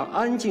非常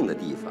安静的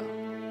地方，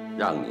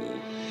让你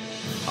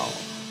好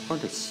好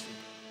的写。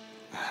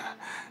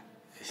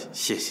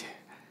谢谢。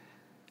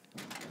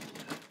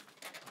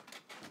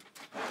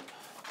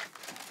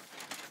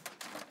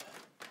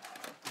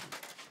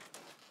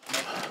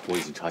我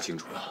已经查清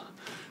楚了，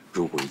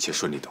如果一切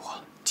顺利的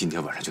话，今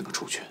天晚上就能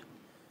出去。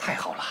太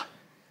好了，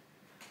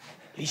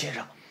李先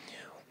生，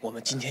我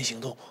们今天行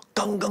动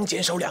刚刚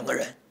减少2个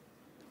人。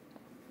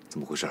怎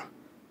么回事？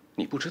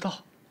你不知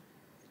道，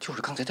就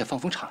是刚才在放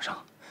风场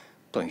上，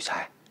段玉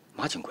才、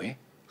马景奎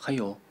还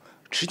有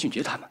池俊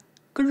杰他们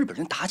跟日本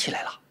人打起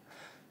来了，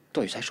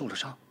段玉才受了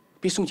伤，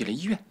被送进了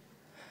医院。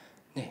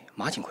那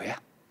马景奎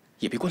啊，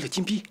也被关了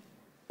禁闭。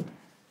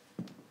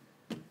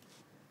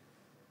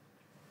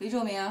李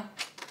仲明，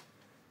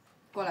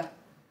过来。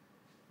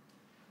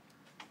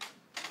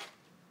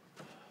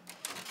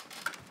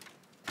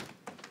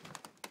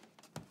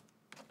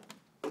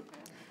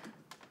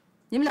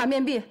你们俩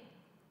面壁。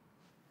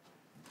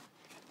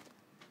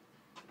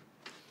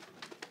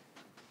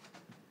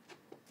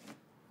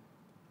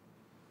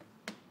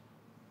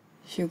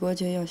许国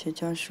杰要写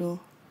家书，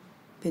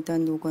被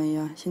单独关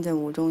押，现在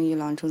武中一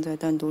郎正在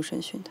单独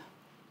审讯他。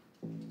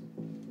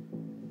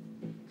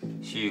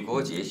许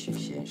国杰，许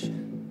先生，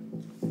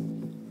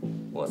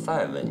我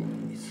再问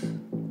你一次，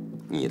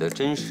你的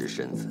真实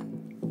身份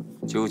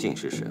究竟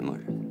是什么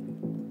人？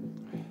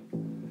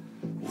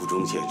吴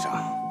中先生，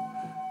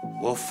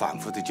我反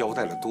复的交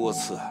代了多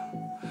次，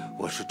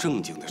我是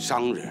正经的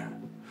商人，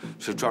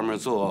是专门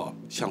做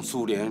向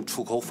苏联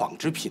出口纺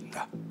织品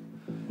的。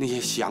那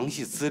些详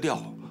细资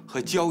料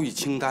和交易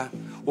清单，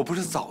我不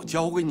是早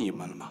交给你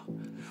们了吗？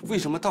为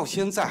什么到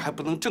现在还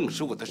不能证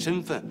实我的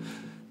身份，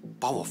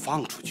把我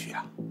放出去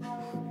啊？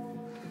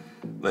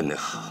问得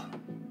好，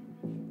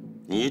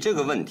你这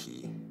个问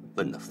题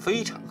问得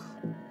非常好。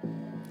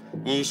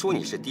你说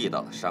你是地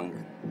道的商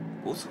人，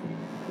不错。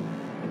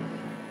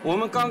我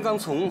们刚刚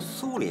从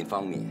苏联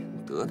方面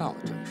得到了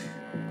证实。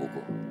不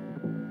过，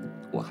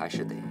我还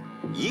是得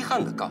遗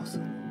憾地告诉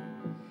你，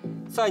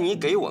在你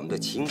给我们的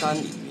清单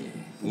里面，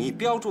你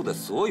标注的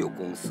所有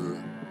公司，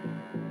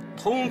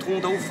通通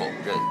都否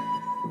认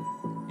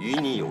与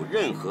你有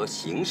任何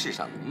形式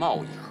上的贸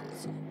易合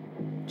作。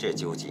这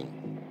究竟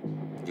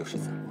又是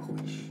怎么回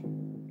事？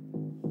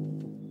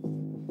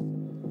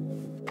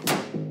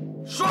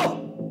说，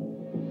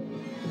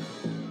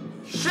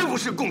是不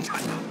是共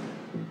产党？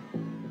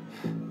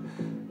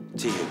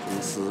这些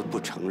公司不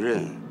承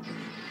认，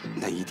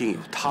那一定有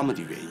他们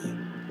的原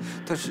因。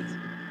但是，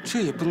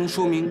这也不能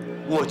说明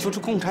我就是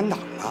共产党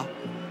啊。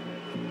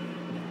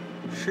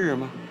是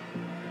吗？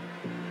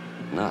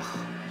那好，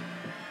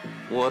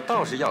我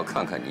倒是要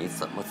看看你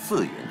怎么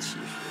自圆其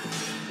说。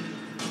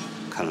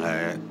看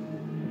来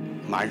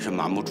瞒是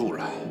瞒不住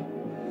了，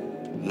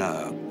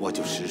那我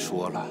就实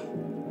说了。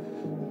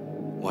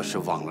我是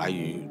往来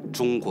于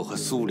中国和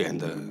苏联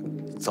的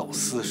走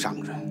私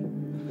商人。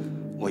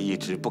我一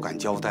直不敢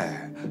交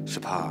代，是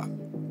怕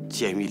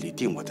监狱里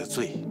定我的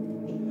罪。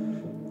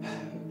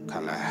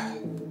看来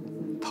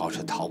逃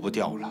是逃不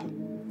掉了。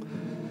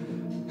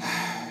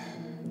唉，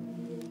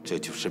这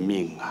就是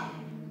命啊！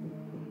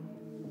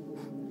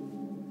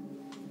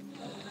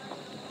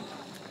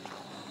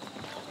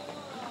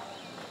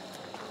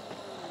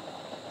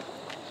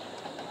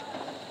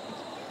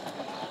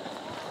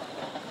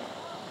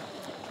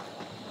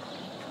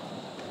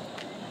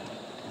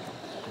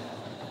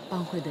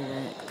帮会的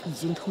人已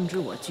经通知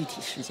我具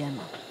体时间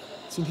了。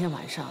今天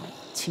晚上，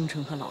青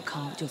城和老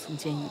康就从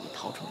监狱里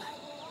逃出来，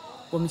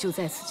我们就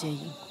在此接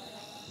应。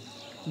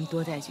你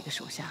多带几个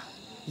手下，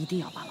一定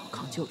要把老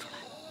康救出来。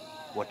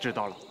我知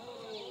道了。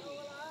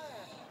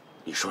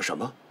你说什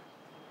么？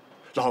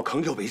老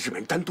康要被日本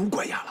人单独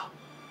关押了？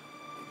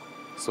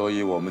所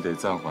以我们得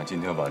暂缓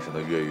今天晚上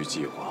的越狱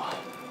计划，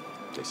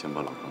得先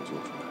把老康救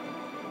出来。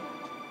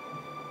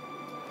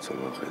怎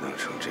么会弄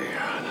成这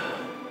样呢？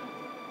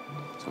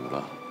怎么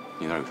了？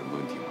你那儿有什么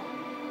问题吗？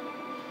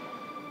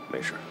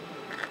没事。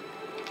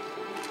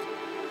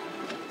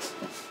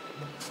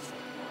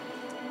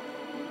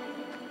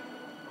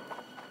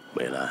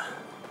美兰，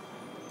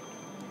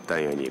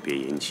但愿你别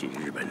引起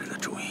日本人的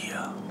注意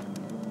啊！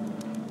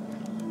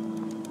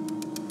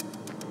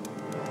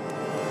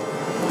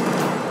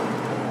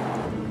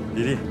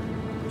李丽，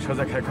车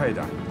再开快一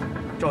点，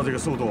照这个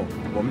速度，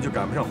我们就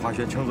赶不上华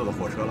轩乘坐的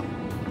火车了。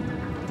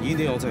一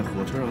定要在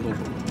火车上动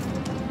手，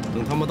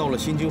等他们到了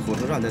新京火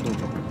车站再动手，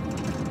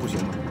不行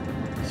吗？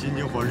新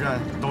京火车站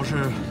都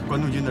是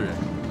关东军的人，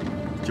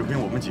就凭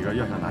我们几个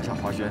要想拿下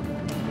华轩，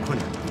困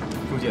难。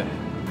朱姐，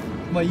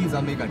万一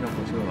咱没赶上火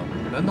车，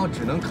难道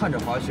只能看着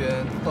华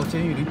轩到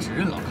监狱里指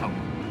认老康吗？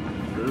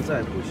实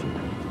在不行，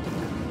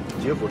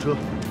劫火车。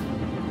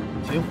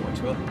劫火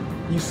车？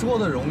你说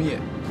的容易，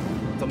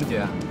怎么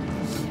劫？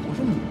我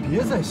说你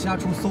别再瞎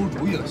出馊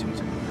主意了，行不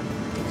行？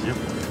劫火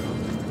车。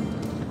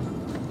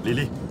李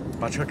丽，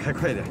把车开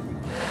快点。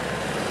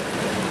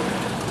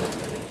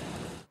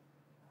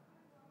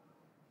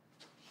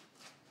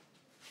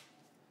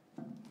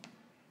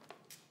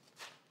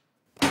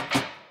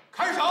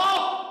开手！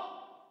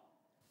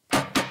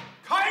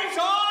开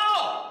手！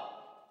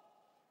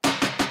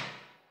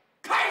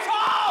开手！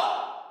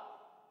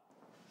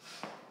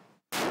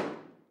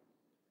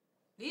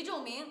李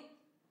仲明，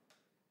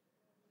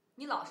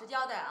你老实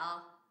交代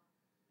啊！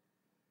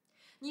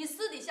你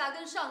私底下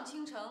跟尚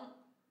倾城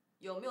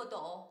有没有斗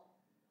殴？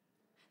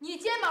你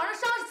肩膀上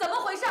伤是怎么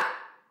回事？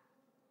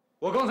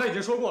我刚才已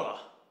经说过了，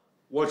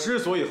我之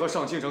所以和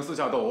尚倾城私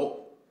下斗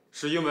殴，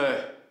是因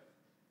为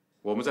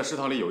我们在食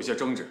堂里有一些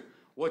争执。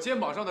我肩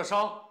膀上的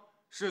伤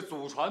是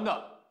祖传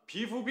的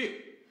皮肤病。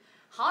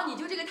好，你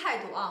就这个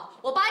态度啊！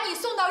我把你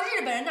送到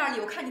日本人那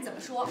里，我看你怎么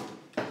说。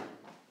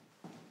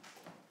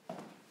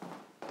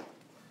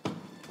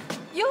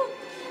哟，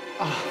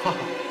啊，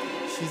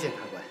徐检察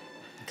官，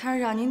看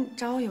市长，您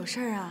找我有事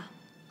儿啊？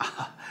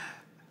啊，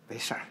没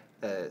事儿，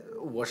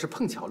我是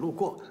碰巧路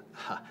过。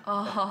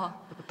哦，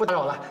不打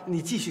扰了，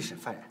你继续审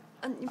犯人。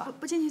你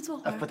不进去坐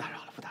会儿？不打扰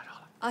了，不打扰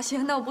了。啊，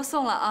行，那我不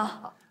送了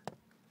啊。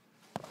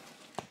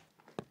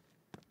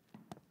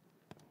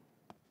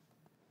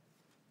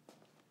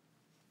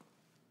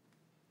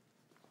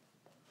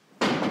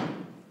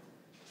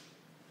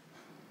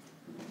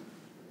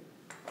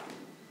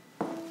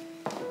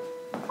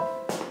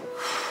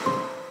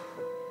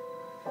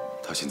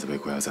他现在被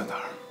关押在哪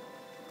儿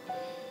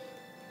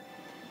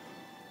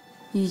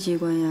？1级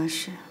关押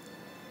室，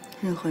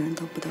任何人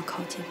都不得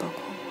靠近，包括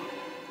我。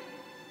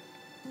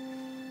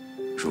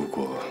如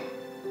果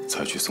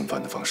采取送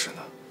饭的方式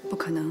呢？不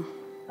可能，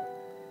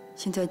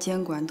现在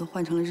监管都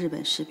换成了日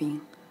本士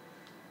兵，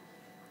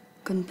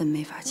根本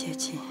没法接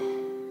近。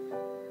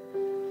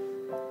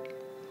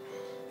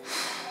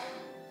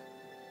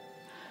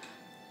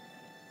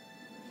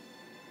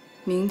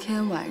明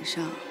天晚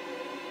上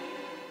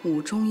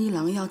，5中1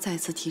郎要再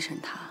次提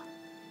审他，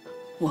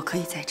我可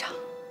以在场。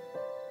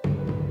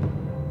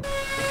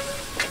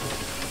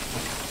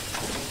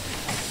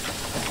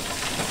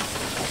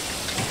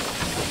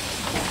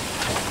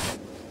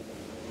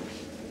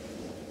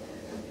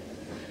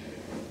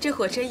这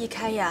火车一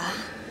开呀，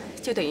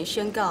就等于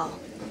宣告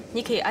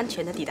你可以安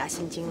全地抵达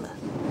新京了。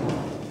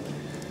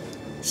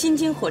新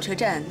京火车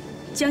站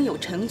将有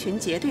成群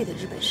结队的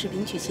日本士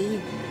兵去接应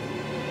你。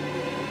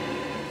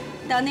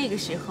到那个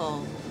时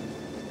候，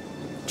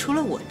除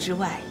了我之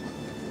外，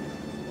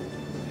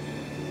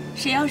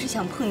谁要是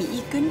想碰你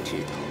一根指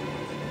头，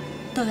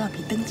都要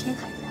比登天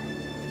还难。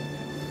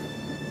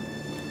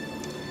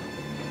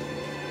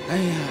哎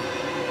呀，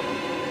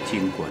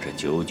经过这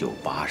99、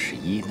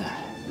81难，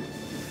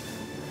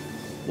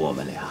我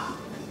们俩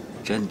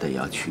真的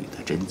要取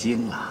得真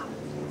经了。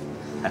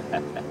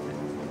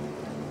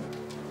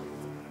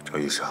赵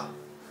医生，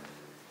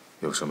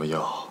有什么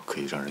药可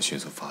以让人迅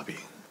速发病，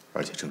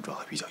而且症状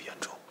还比较严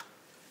重？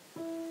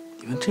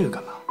你问这个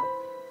干嘛？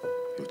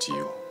有急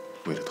用，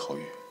为了逃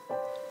狱。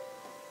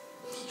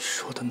你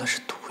说的那是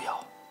毒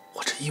药，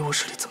我这医务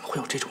室里怎么会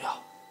有这种药？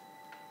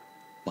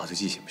麻醉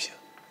剂行不行？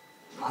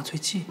麻醉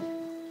剂？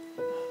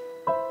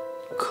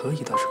可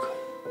以倒是可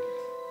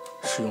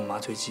以。使用麻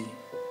醉剂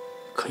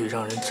可以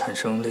让人产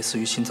生类似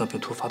于心脏病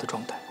突发的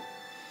状态。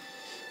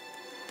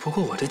不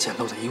过我这简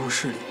陋的医务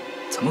室里，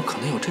怎么可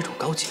能有这种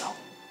高级药？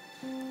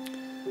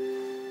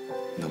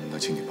能不能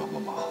请你帮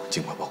帮忙，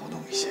尽快帮我弄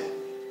一些？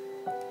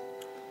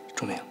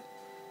钟明，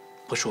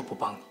不是我不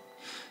帮你，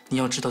你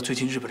要知道最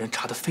近日本人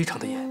查得非常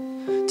的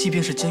严，即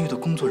便是监狱的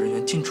工作人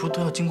员进出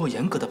都要经过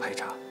严格的排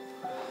查。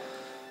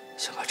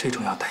想把这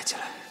种药带进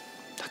来，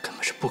那根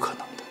本是不可能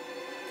的。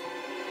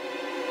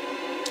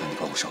那你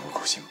帮我捎个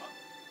口信吧。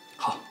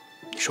好，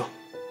你说。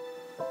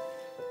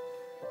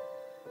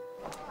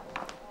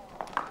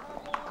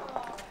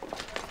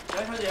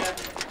杨小姐，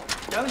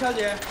杨小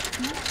姐。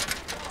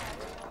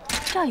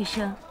赵医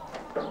生。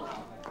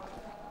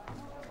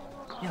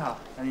你好，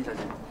杨丽小姐。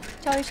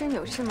赵医生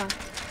有事吗？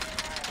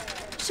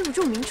是不是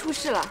仲明出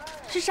事了？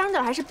是伤着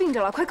了还是病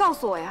着了？快告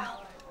诉我呀！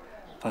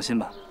放心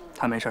吧，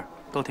他没事，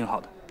都挺好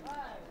的，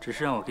只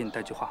是让我给你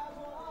带句话。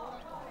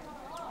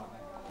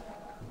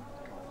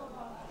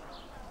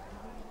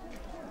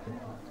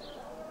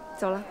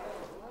走了。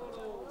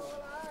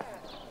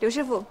刘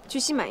师傅，去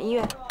西满医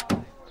院。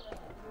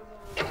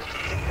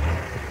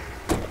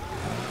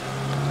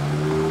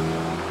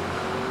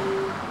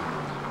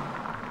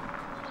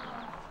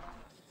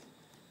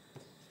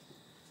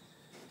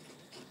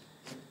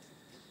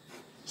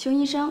熊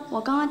医生，我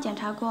刚刚检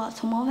查过，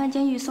从模范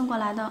监狱送过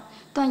来的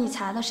段义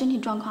才的身体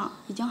状况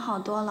已经好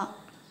多了。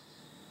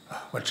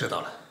我知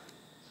道了。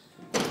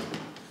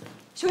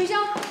熊医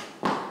生，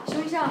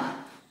熊医生，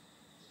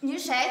你是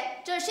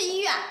谁？这是医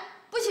院，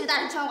不许大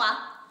声喧哗。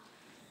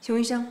熊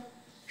医生，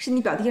是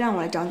你表弟让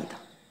我来找你的。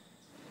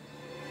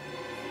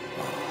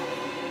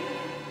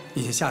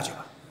你先下去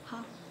吧。好。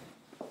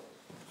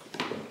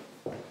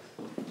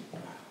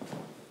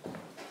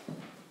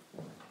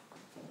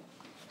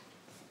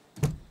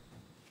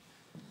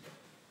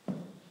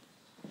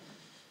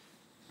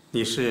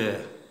你是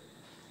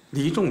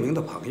黎仲明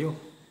的朋友？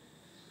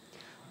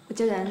我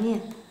叫杨念。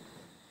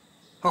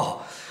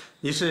哦，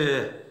你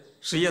是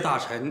实业大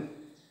臣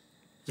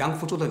杨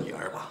福州的女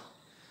儿吧？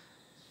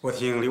我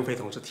听刘飞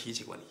同志提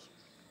起过你。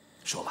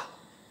说吧，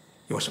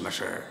有什么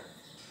事儿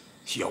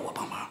需要我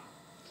帮忙？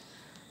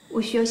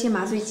我需要些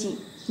麻醉剂，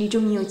黎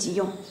仲明有急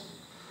用。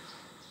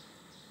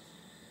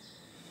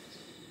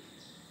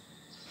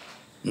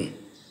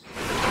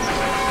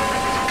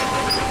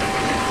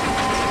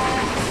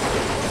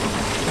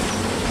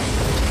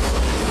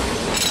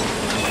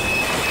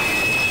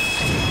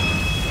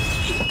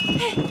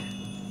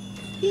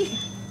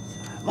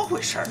怎么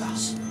回事啊？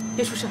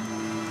别出声，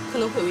可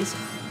能会有危险。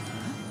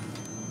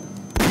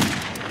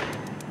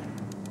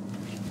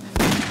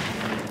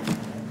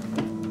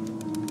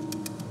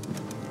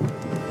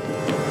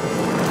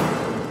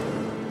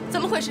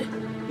怎么回事？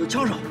有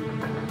枪手！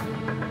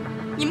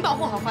你们保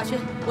护好华轩，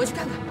我去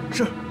看看。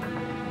是。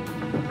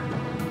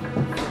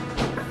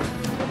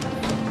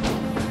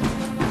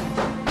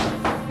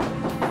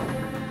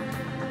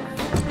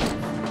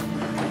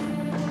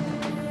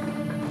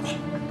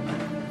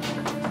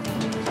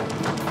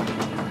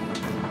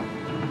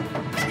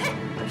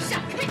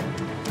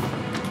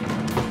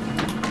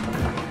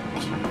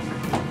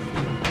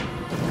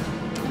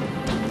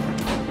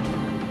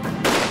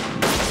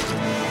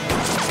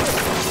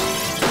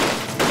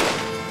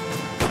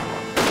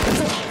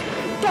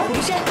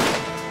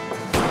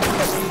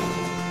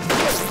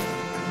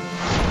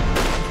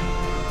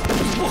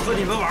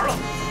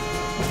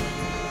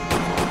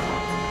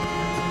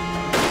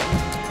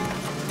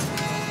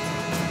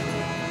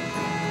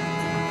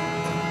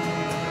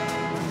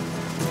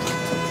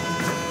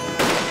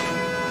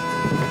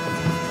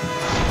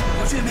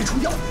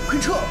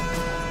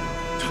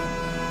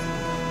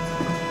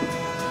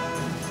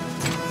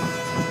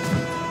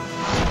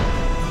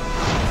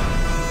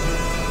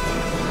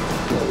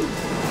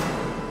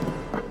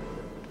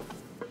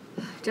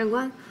长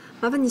官，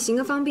麻烦你行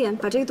个方便，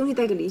把这个东西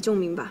带给黎仲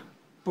明吧。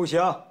不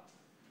行，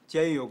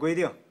监狱有规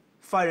定，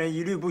犯人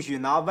一律不许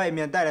拿外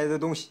面带来的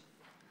东西。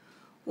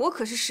我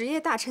可是实业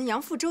大臣杨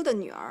富州的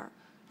女儿，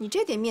你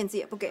这点面子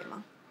也不给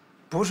吗？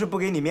不是不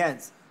给你面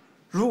子，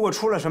如果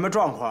出了什么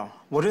状况，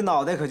我这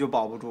脑袋可就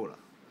保不住了。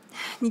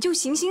你就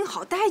行行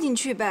好，带进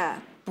去呗。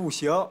不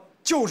行，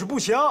就是不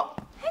行。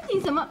哎，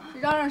你怎么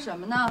嚷嚷什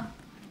么呢？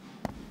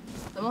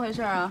怎么回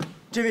事啊？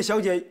这位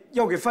小姐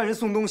要给犯人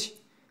送东西，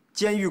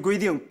监狱规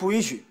定不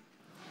允许。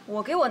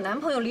我给我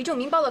男朋友黎正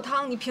明煲的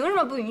汤，你凭什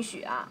么不允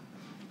许啊？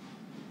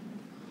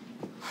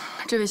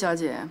这位小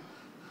姐，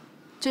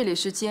这里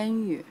是监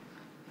狱，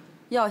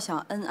要想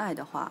恩爱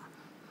的话，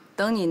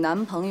等你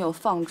男朋友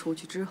放出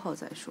去之后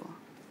再说。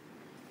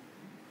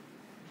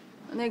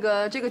那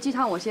个，这个鸡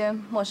汤我先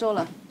没收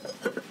了。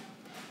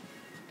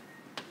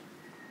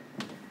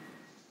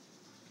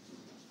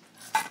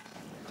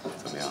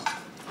怎么样？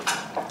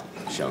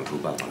想出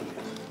办法了没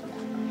有？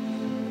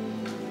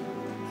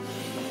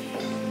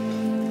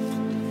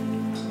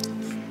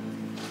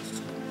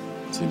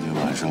今天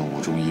晚上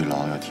5中1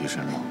牢要提审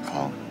老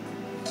康，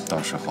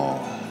到时候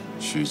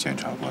徐检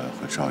察官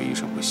和赵医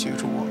生会协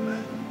助我们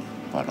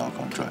把老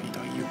康转移到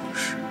医务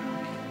室。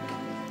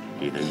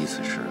你的意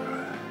思是，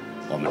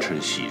我们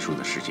趁洗漱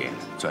的时间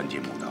钻进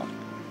墓道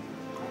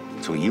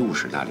里，从医务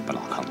室那里把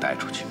老康带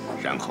出去，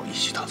然后一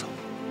起逃走？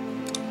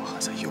我还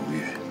在犹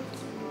豫，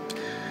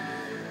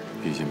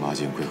毕竟马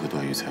景贵和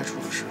段玉才出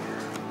了事。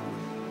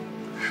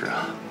是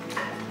啊，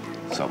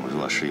这么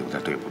做是有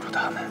点对不住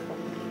他们。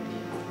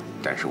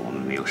但是我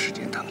们没有时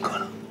间耽搁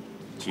了，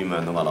今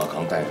晚能把老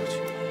康带出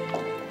去，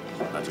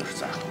那就是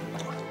再好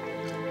不过了。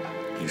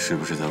你是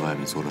不是在外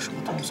面做了什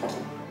么动作？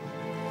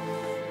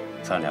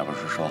咱俩不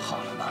是说好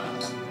了吗？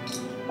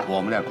我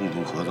们俩共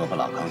同合作把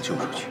老康救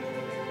出去。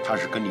他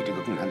是跟你这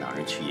个共产党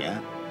人去延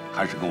安，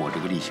还是跟我这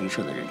个立行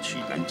社的人去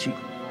南京，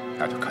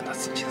那就看他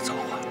自己的造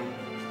化了。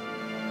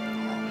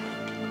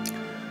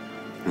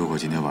如果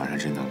今天晚上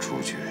真能出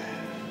去，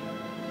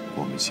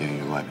我们监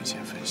狱外面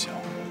见分晓。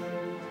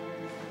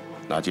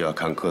那就要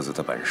看各自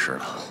的本事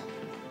了。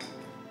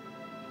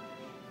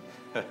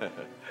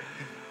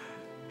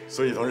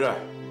所以，同志，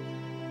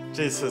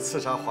这次刺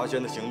杀华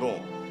轩的行动，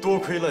多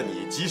亏了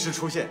你及时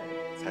出现，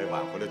才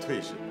挽回了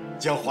退势，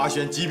将华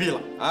轩击毙了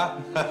啊！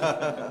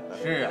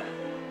是啊，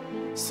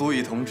苏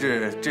乙同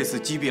志这次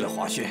击毙了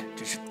华轩，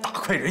真是大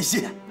快人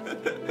心。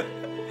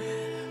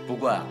不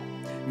过啊，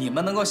你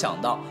们能够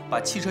想到把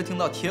汽车停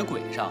到铁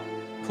轨上，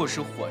迫使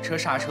火车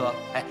刹车，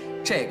哎，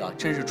这个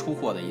真是出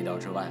乎我的意料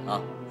之外啊！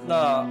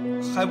那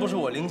还不是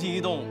我灵机一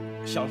动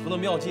想出的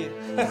妙计？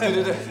对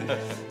对对，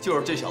就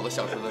是这小子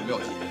想出的妙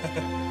计。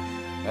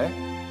哎，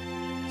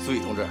苏乙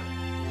同志，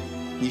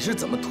你是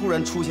怎么突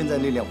然出现在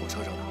那辆火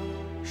车上的？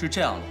是这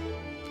样的，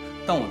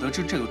当我得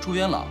知这个朱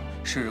元朗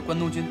是关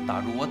东军打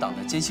入我党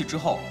的奸细之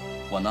后，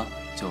我呢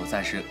就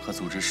暂时和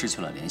组织失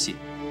去了联系。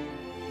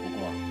不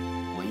过，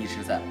我一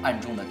直在暗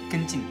中的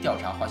跟进调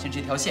查华轩这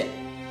条线，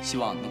希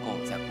望能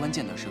够在关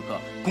键的时刻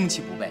攻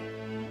其不备。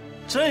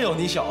真有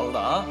你小子的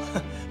啊！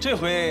这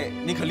回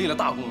你可立了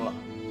大功了。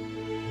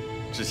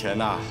之前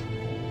呢，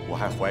我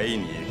还怀疑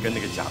你跟那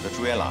个假的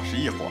朱元朗是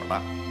一伙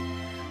的，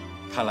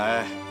看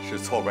来是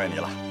错怪你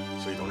了。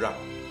所以，同志，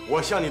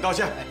我向你道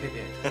歉。哎，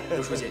别，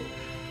刘书记，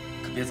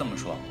可别这么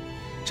说，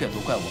这也都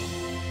怪我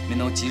没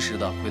能及时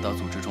的回到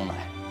组织中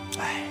来。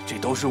哎，这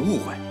都是误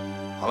会。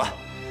好了，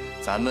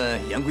咱们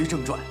言归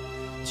正传。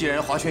既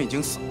然华轩已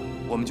经死了，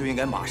我们就应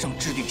该马上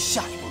制定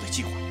下一步的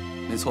计划。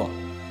没错。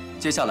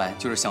接下来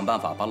就是想办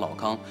法把老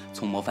康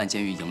从模范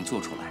监狱营救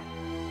出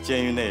来。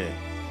监狱内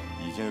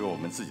已经有我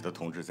们自己的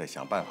同志在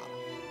想办法了，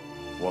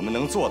我们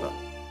能做的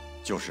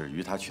就是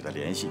与他取得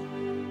联系，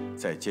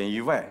在监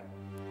狱外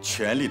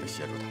全力的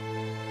协助他。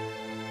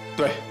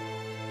对，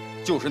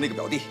就是那个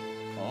表弟。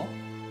哦，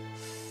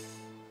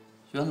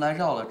原来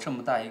绕了这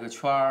么大一个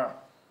圈儿，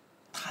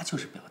他就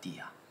是表弟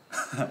呀。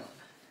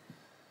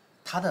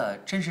他的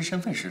真实身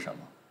份是什么？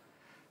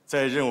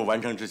在任务完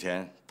成之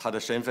前，他的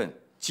身份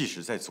即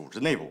使在组织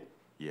内部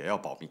也要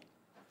保密。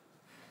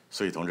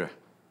所以，同志，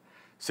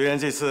虽然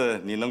这次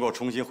你能够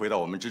重新回到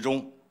我们之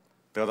中，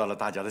得到了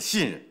大家的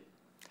信任，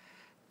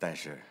但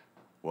是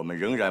我们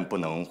仍然不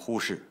能忽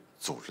视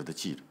组织的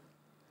纪律。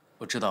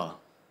我知道了。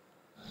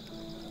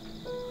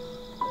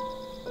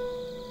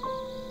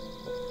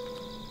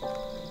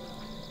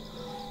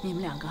你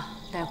们两个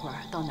待会儿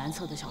到南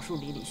侧的小树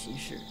林里巡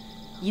视，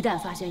一旦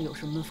发现有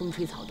什么风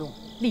吹草动，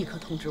立刻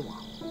通知我。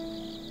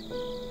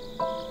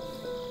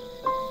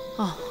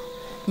哦，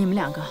你们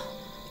两个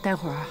待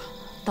会儿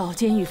到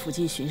监狱附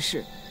近巡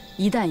视，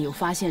一旦有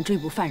发现追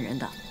捕犯人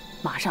的，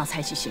马上采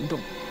取行动，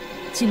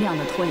尽量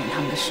的拖延他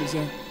们的时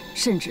间，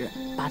甚至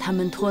把他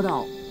们拖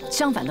到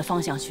相反的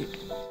方向去。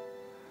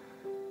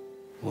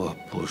我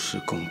不是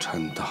共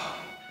产党，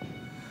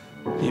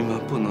你们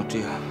不能这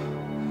样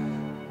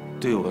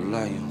对我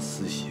滥用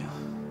私刑。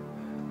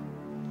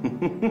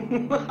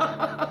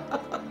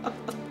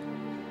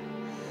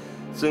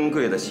尊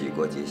贵的许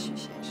国杰许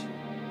先生，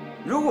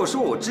如果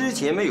说我之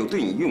前没有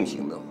对你用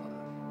刑的话，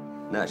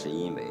那是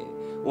因为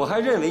我还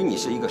认为你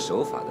是一个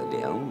守法的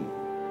良民。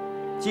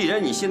既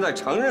然你现在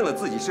承认了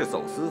自己是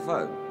走私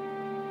犯，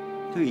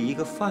对一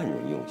个犯人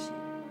用刑，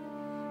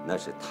那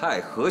是太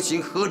合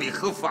情、合理、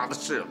合法的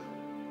事了。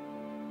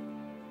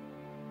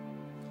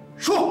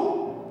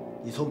说，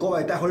你从国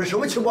外带回来什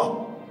么情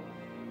报？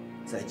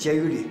在监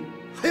狱里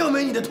还有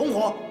没你的同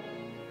伙？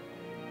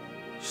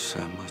什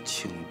么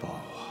情报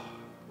啊？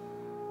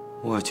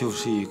我就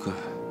是一个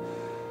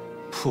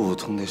普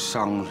通的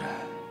商人，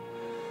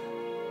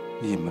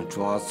你们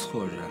抓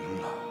错人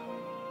了。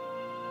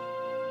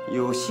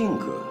有性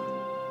格，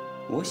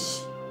我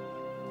喜。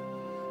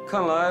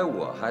看来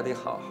我还得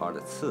好好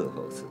的伺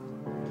候伺候。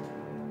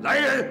来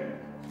人！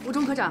吴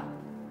中科长，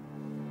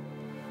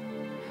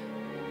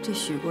这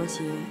许国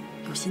杰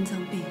有心脏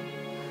病，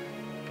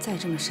再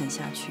这么审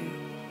下去，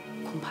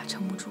恐怕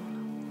撑不住了。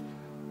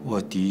我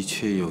的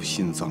确有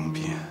心脏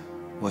病，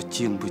我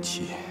经不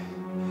起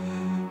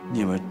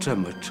你们这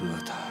么折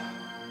腾。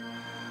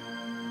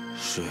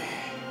水，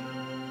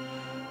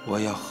我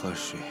要喝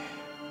水。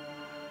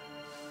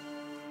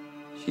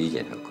徐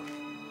检察官，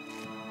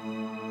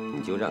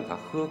你就让他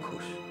喝口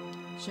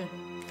水。是。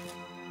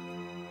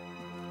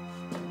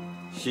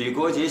许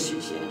国杰，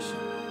许先生，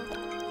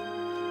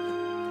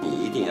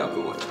你一定要给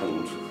我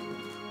撑住，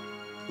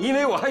因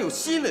为我还有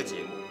新的节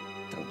目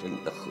等着你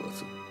的合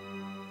作。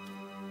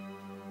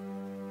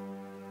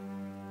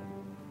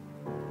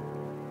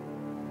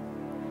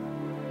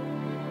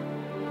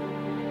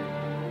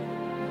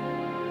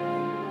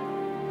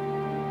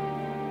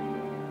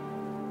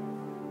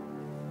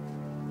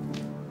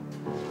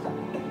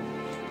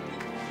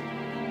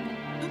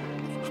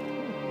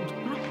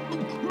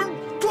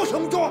做什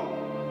么做？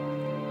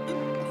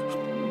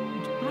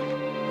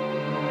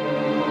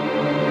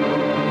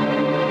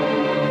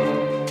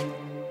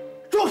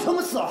装什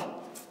么死啊？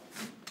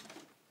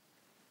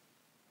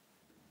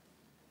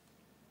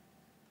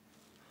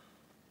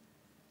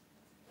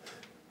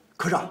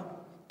科长，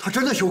他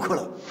真的休克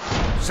了。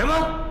什么？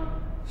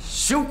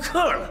休克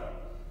了？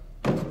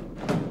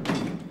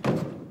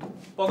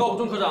报告吴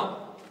中科长，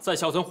在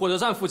小屯火车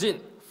站附近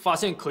发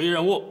现可疑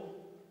人物。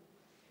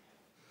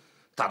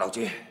大岛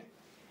君，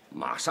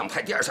马上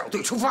派第2小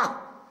队出发，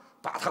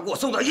把他给我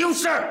送到医务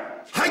室。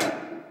嗨！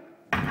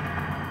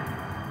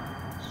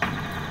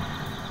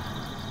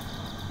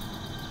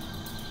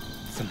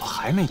怎么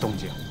还没动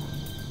静？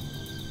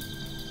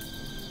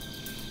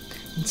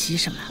你急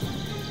什么？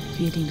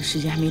约定的时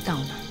间还没到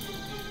呢。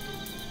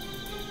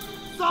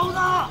嫂子，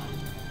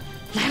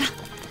来了！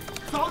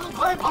嫂子，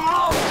快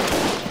跑！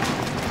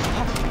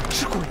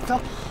是鬼子！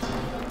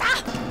打！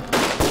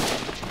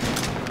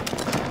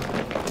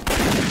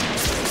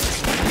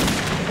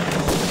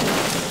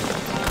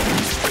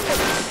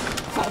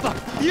嫂子，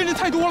敌人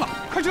太多了，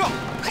快撤！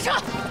快撤！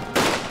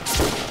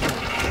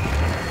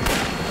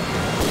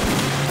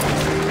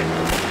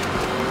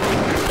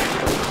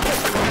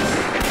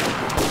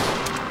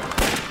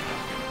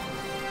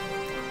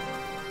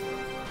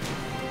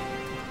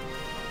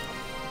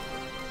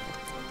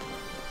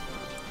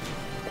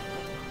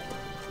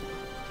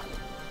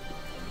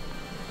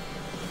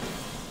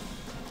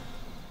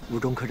吴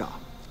中科长，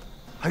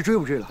还追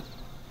不追了？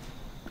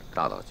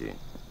大岛君，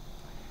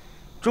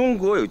中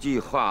国有句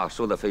话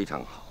说得非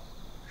常好，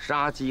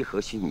杀鸡何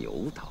须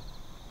牛刀。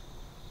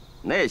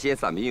那些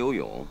散兵游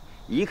勇，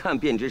一看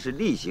便知是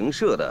例行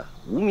社的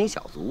无名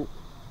小卒，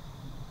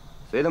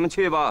随他们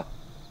去吧。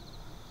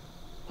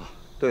啊，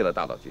对了，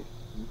大岛君，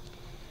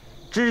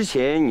之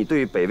前你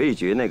对北魏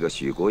爵那个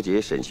许国杰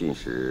审讯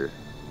时，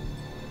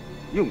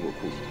用过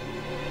酷刑。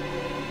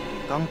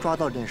刚抓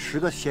到那10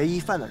个嫌疑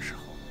犯的时候，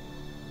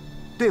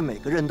对每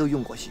个人都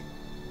用过刑。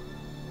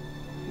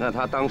那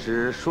他当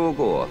时说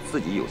过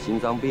自己有心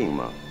脏病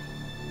吗？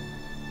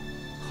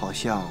好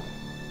像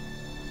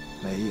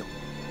没有。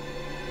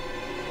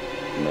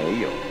没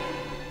有。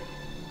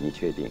你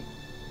确定？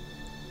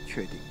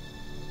确定。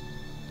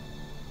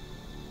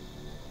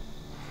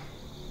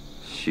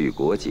许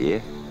国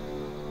杰，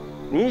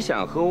你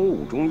想和我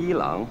武中一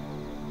郎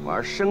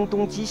玩声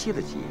东击西的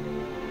棋？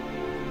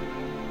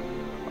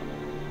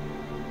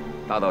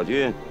大岛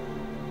君，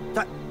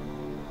在。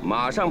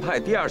马上派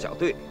第2小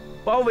队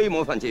包围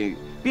模范监狱，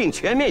并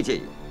全面戒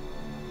严。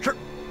是。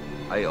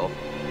还有，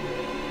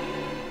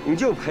你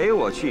就陪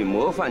我去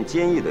模范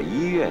监狱的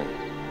医院，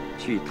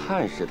去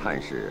探视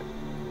探视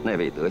那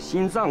位得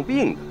心脏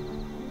病的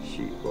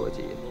许国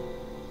杰。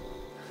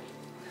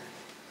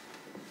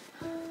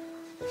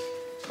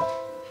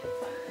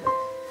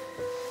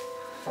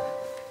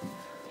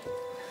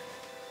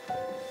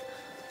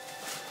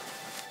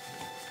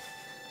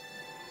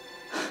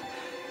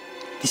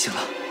你醒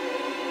了，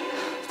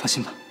放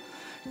心吧，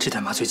这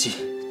袋麻醉剂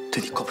对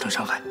你构不成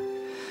伤害。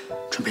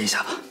准备一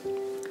下吧，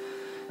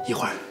一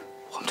会儿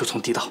我们就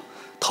从地道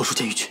逃出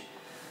监狱去。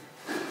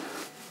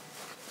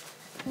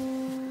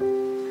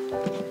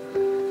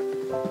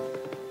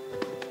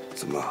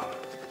怎么，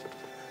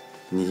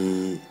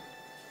你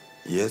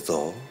也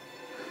走？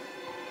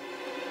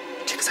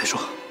这个再说。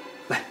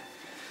来，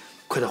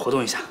快点活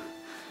动一下，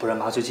不然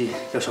麻醉剂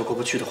药效过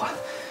不去的话，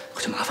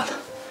可就麻烦了。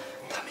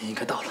他们应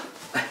该到了。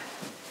来。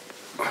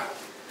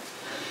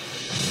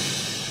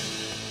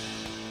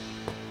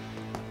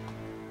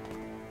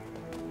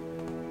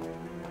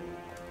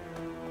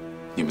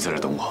你们在这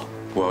等我，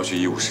我要去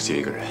医务室接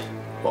一个人。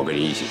我跟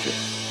你一起去。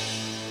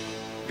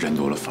人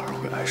多了反而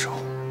会碍手。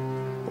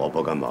我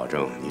不敢保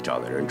证你找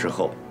到人之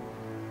后，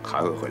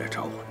还会回来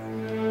找我。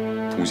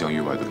通向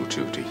域外的路只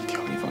有这一条，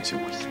你放心，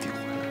我一定回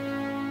来。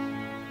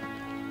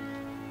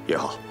也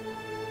好，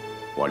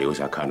我留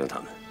下看着他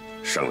们，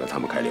省得他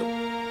们开溜。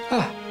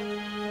哎，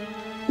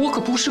我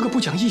可不是个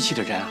不讲义气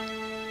的人啊！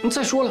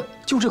再说了，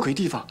就这鬼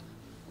地方，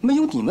没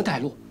有你们带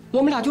路，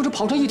我们俩就是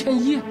跑上1天1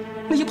夜，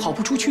那也跑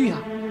不出去呀。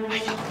哎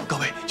呀，各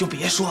位就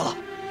别说了，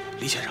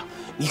李先生，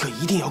你可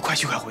一定要快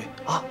去快回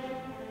啊！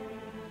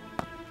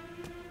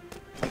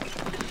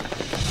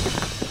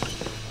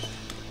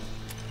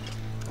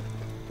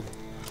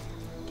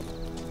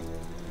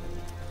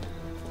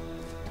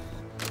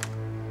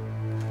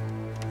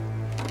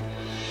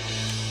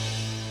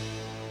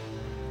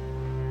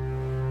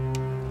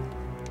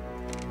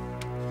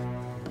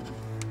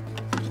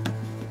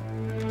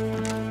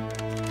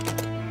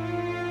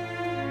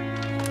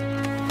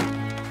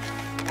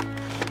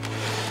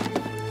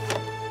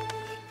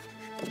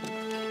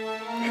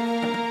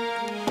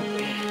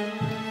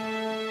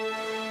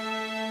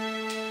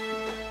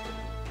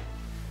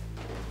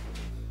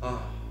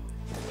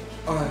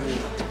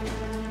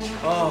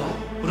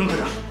吴中科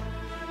长，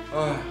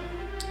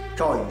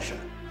赵医生，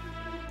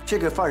这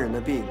个犯人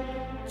的病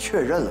确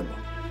认了吗？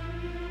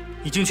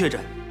已经确诊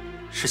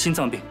是心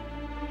脏病，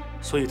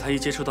所以他一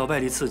接触到外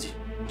力刺激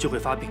就会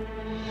发病，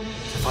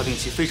发病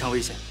期非常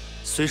危险，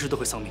随时都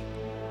会丧命。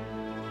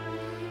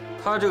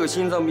他这个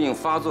心脏病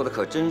发作的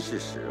可真是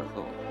时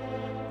候，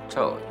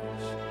赵医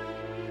生。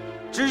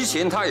之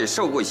前他也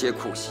受过一些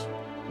酷刑，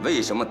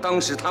为什么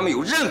当时他没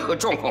有任何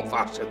状况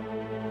发生？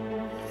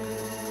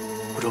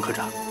吴中科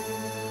长，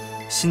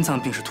心脏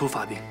病是突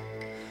发病，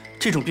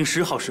这种病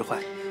时好时坏，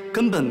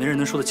根本没人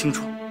能说得清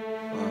楚。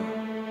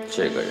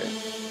这个人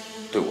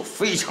对我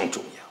非常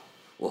重要，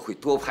我会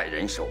多派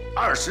人手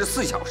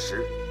，24小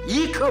时，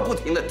一刻不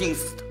停地盯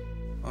死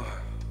他。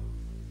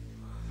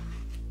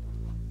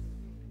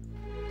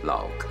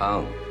老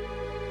康，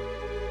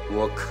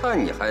我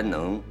看你还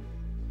能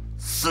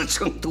死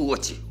撑多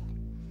久？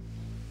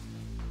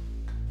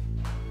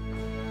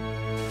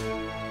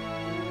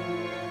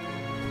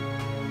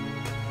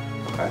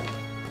哎，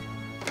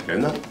人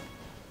呢？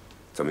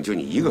怎么就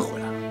你一个回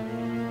来了？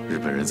日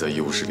本人在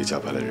医务室里加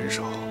派了人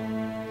手，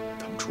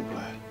他们出不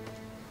来。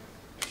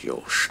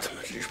又是他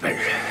们日本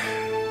人，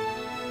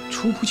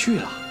出不去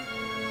了。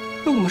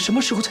那我们什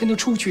么时候才能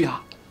出去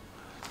啊？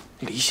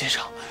李先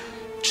生，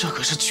这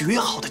可是绝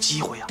好的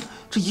机会啊！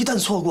这一旦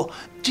错过，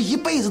这一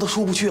辈子都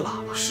出不去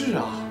了。是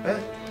啊，哎，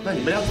那你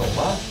们俩走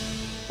吧，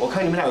我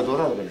看你们俩有多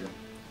大的本事。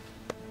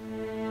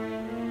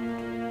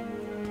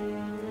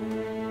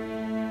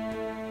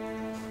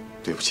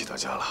对不起大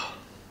家了。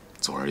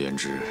总而言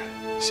之，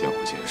先回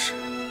监视，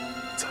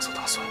再做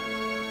打算。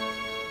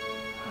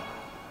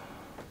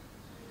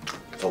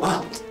走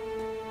吧。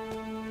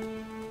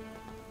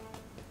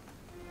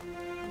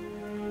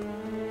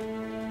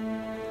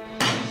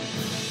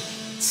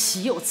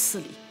岂有此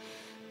理！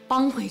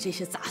帮会这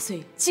些杂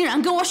碎竟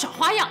然跟我耍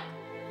花样！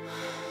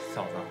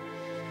嫂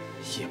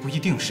子，也不一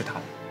定是他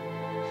们。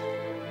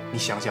你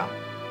想想，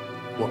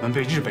我们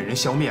被日本人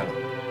消灭了，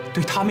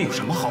对他们有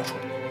什么好处？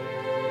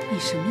你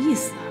什么意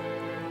思啊？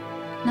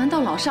难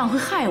道老尚会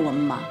害我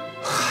们吗？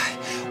嗨，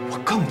我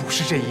更不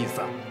是这意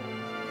思。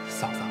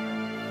嫂子，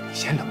你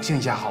先冷静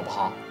一下好不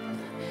好？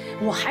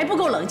我还不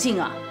够冷静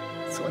啊！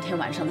昨天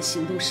晚上的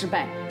行动失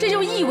败，这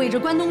就意味着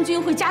关东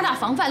军会加大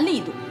防范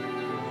力度。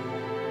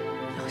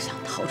要想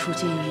逃出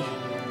监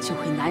狱，就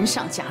会难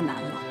上加难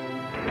了。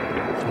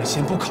我们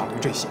先不考虑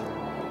这些，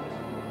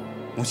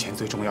目前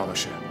最重要的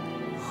是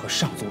和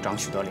尚组长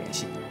取得联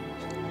系，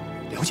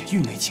了解狱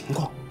内情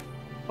况。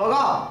报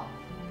告，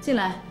进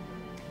来。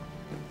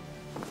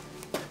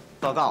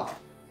报告，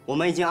我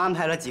们已经安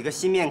排了几个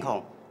新面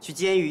孔去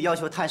监狱要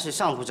求探视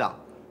尚组长，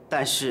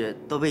但是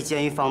都被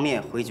监狱方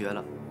面回绝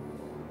了。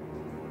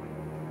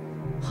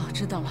好，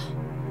知道了，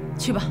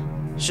去吧。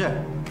是。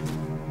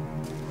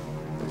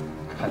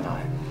看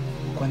来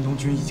关东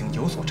军已经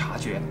有所察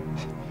觉，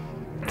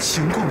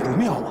情况不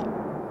妙啊！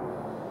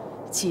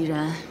既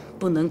然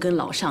不能跟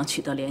老尚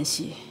取得联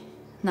系，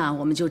那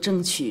我们就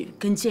争取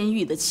跟监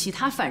狱的其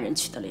他犯人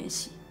取得联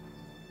系。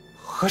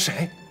和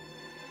谁？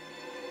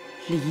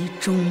黎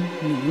忠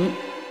明。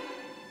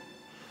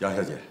杨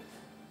小姐，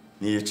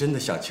你真的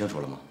想清楚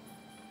了吗？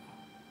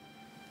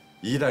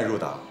一旦入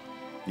党，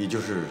你就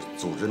是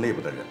组织内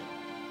部的人了，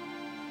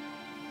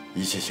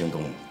一切行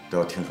动都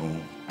要听从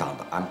党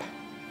的安排。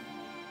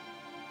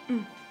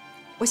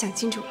我想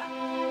清楚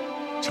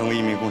了。成为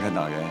一名共产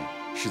党人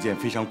是件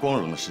非常光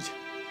荣的事情，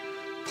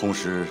同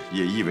时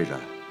也意味着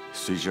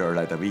随之而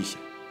来的危险。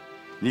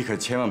你可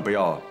千万不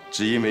要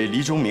只因为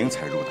黎忠明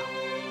才入党。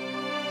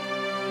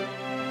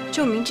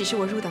仲明只是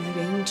我入党的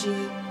原因之一，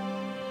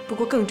不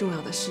过更重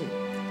要的是，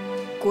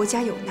国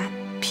家有难，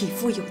匹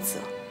夫有责。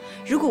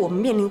如果我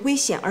们面临危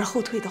险而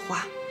后退的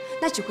话，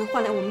那只会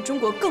换来我们中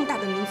国更大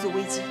的民族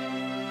危机。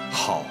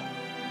好，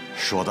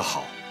说得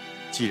好。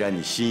既然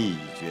你心意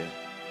已决，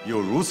又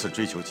如此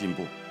追求进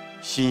步，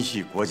心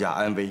系国家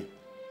安危，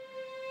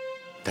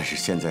但是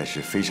现在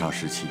是非常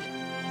时期，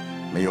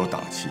没有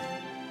党旗，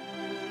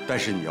但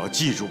是你要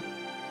记住，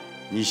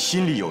你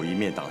心里有一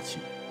面党旗，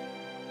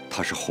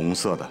它是红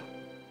色的，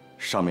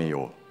上面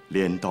有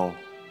镰刀、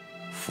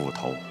斧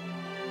头。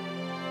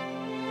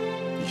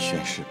你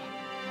宣誓吧。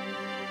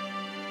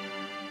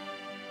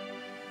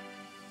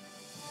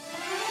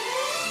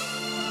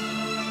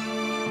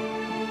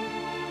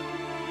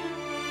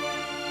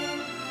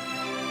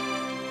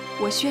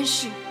 我宣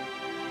誓，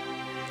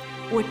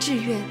我志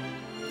愿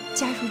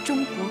加入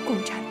中国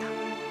共产党。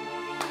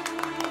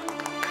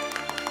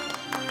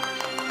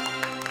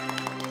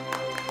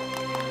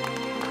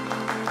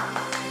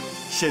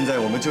现在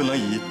我们就能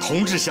以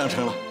同志相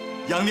称了，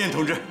杨念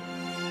同志。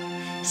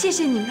谢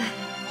谢你们，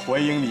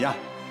欢迎你呀！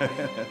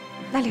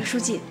那柳书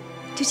记，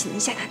就请您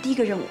下达第一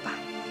个任务吧。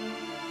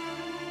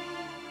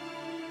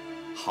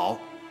好，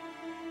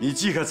你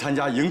即刻参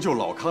加营救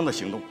老康的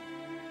行动。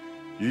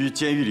 与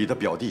监狱里的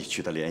表弟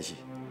取得联系，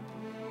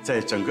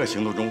在整个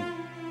行动中，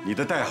你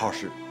的代号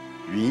是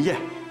云燕。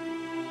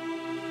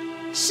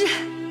是。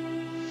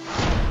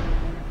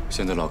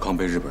现在老康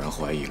被日本人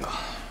怀疑了，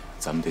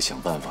咱们得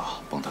想办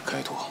法帮他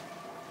开脱。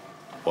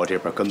我这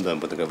边根本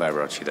不能跟外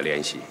边取得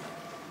联系，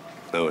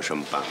能有什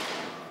么办法？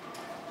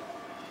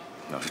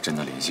要是真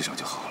能联系上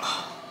就好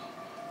了。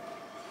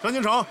张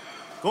京城，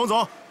跟我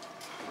走。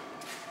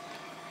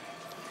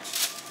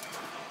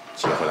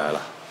机会来了，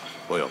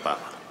我有办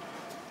法了。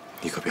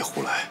 你可别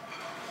胡来！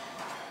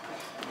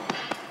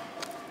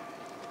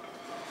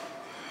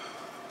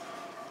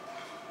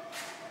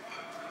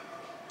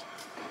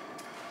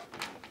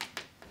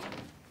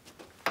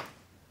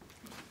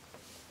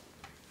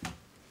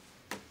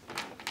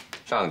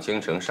上京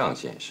城上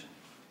先生，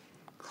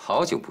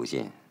好久不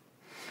见，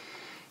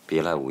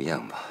别来无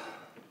恙吧？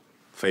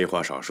废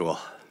话少说，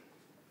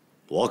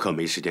我可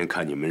没时间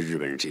看你们日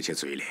本人这些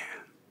嘴脸。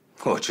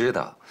我知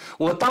道，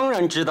我当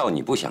然知道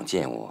你不想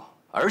见我，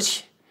而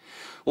且。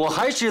 我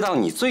还知道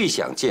你最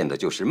想见的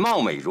就是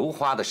貌美如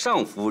花的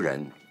尚夫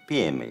人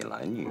卞美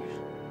兰女人。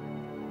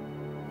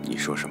你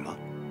说什么？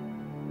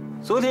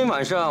昨天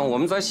晚上我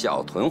们在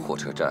小屯火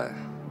车站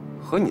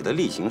和你的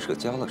例行社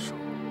交了手。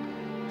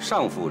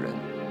尚夫人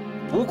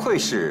不愧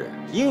是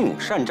英勇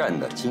善战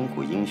的巾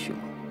帼英雄。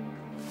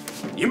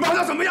你们把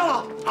他怎么样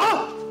了？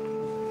啊？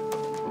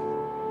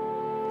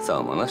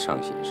怎么了，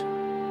尚先生？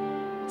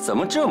怎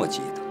么这么激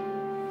动？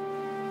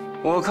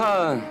我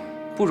看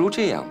不如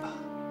这样吧。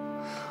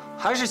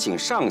 还是请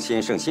尚先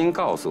生先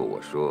告诉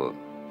我说，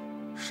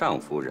尚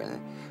夫人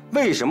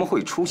为什么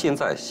会出现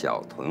在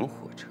小屯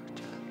火车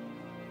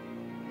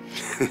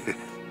站？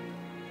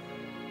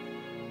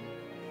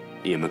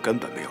你们根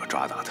本没有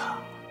抓到他，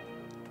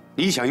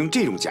你想用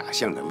这种假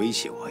象来威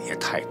胁我，也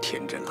太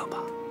天真了吧！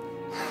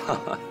哈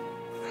哈，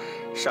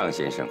尚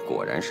先生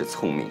果然是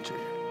聪明之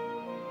人。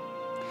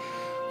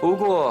不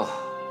过，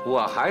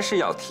我还是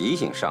要提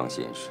醒尚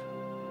先生，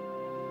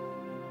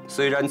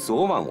虽然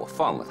昨晚我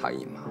放了他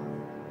一马。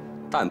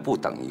 但不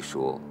等于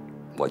说，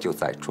我就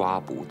再抓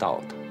不到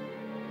他。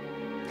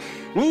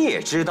你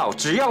也知道，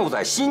只要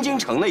在新京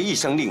城的一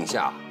声令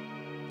下，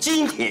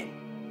今天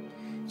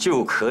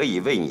就可以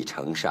为你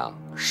呈上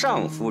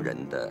尚夫人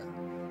的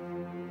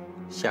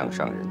项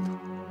上人头。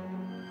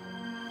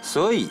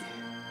所以，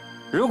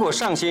如果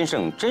尚先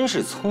生真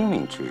是聪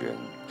明之人，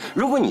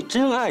如果你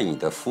真爱你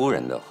的夫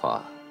人的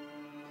话，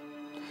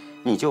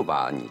你就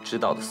把你知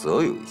道的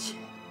所有一切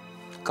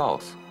告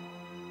诉我。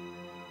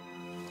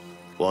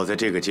 我在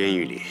这个监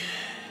狱里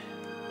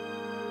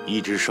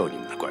一直受你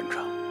们的关照，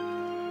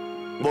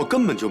我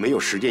根本就没有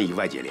时间与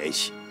外界联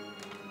系。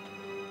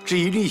至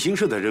于例行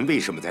社的人为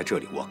什么在这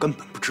里，我根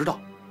本不知道。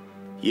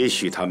也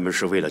许他们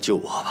是为了救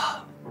我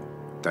吧，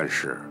但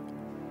是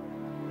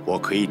我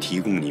可以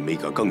提供你们一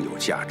个更有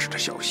价值的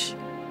消息，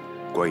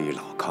关于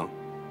老康。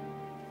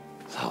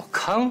老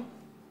康，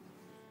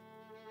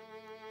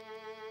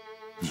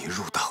你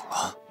入党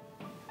了？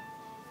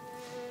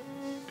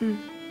嗯。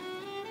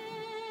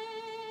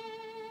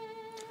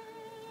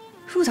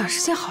 入党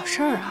是件好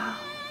事儿啊，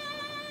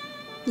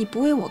你不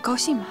为我高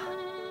兴吗？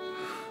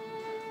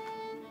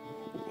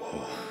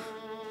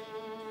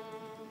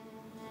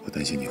我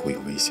担心你会有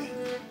危险。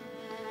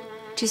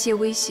这些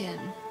危险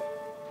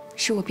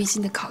是我必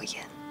经的考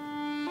验。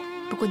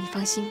不过你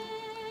放心，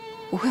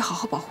我会好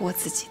好保护我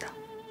自己的。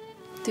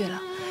对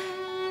了，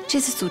这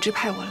次组织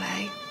派我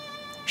来，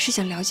是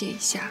想了解一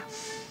下，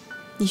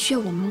你需要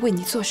我们为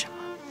你做什么？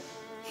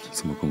你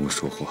这么跟我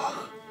说话，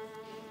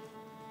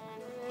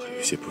还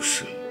有些不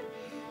适应。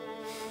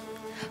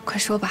 快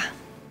说吧。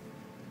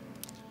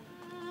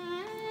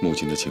目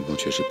前的情况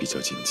确实比较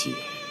紧急，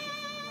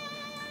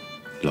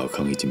老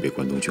康已经被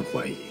关东军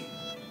怀疑，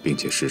并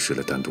且实施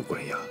了单独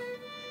关押。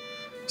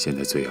现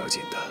在最要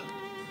紧的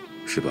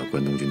是把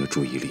关东军的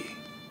注意力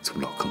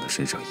从老康的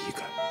身上移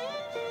开。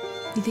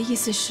你的意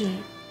思是？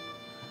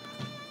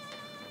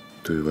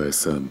对外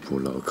散布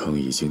老康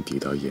已经抵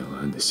达延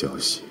安的消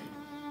息，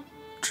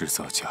制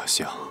造假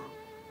象，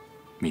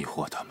迷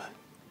惑他们。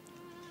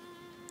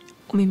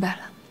我明白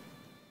了。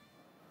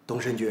 东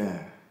申君，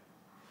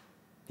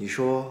你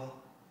说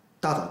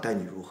大党待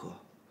你如何？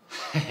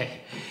嘿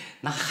嘿，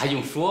那还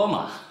用说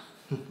吗？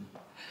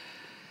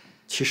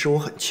其实我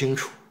很清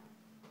楚，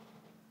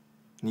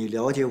你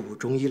了解五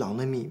中一郎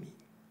的秘密，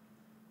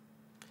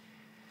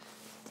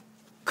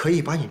可以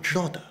把你知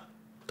道的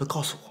都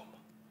告诉我吗？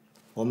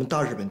我们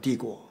大日本帝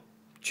国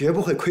绝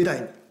不会亏待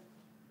你。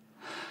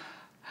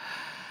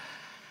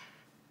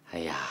哎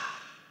呀，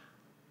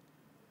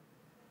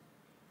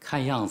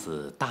看样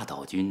子大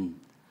岛君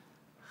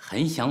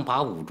很想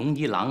把五中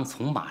一郎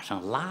从马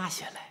上拉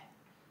下来，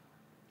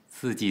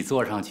自己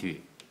坐上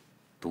去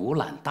独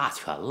揽大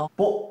权了。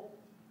不，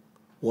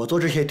我做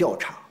这些调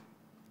查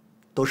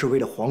都是为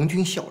了皇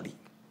军效力。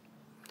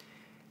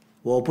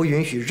我不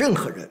允许任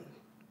何人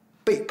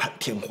背叛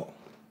天皇，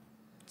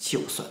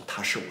就算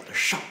他是我的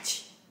上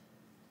级，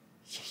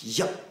也一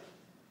样。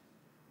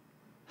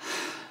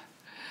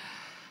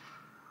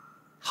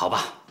好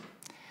吧，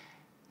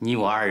你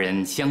我二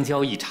人相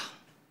交一场，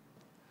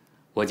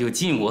我就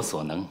尽我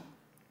所能，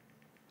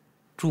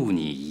助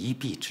你一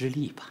臂之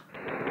力吧。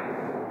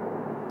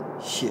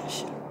谢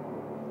谢。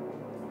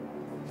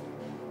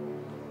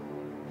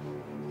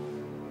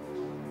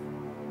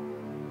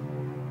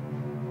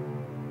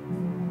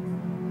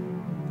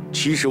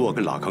其实我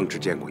跟老康只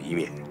见过一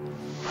面，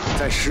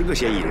在10个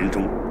嫌疑人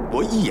中，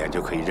我一眼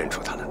就可以认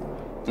出他了。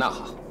那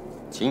好，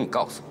请你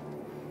告诉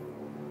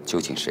我，究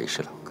竟谁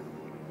是老康？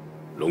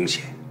龙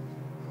显。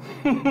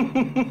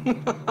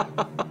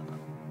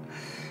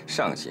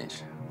尚先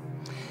生，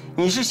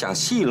你是想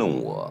戏弄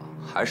我，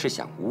还是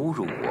想侮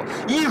辱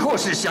我，亦或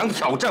是想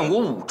挑战我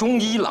五中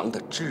一郎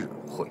的智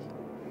慧？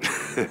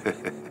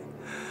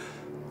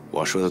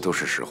我说的都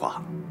是实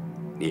话，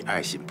你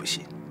爱信不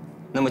信。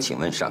那么，请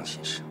问尚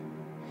先生，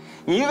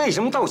你为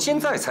什么到现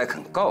在才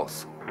肯告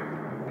诉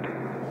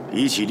我？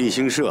比起立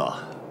兴社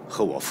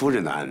和我夫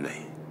人的安危，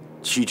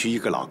区区一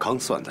个老康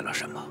算得了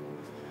什么？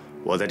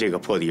我在这个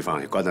破地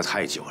方也关得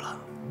太久了，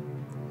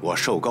我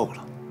受够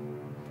了。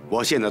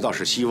我现在倒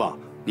是希望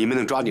你们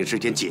能抓紧时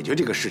间解决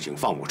这个事情，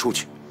放我出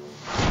去。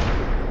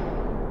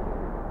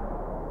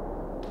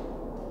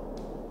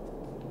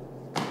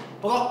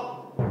报告。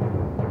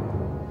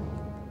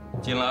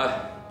进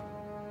来。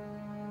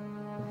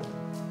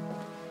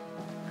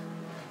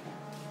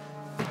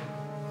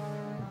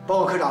报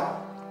告科长，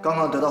刚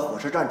刚得到火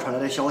车站传来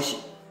的消息，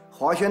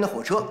华轩的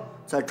火车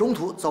在中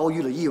途遭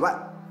遇了意外，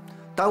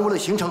耽误了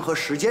行程和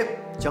时间，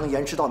将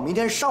延迟到明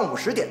天上午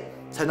10点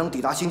才能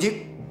抵达新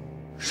京。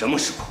什么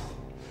时候？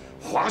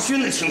华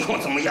轩的情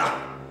况怎么样？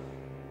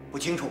不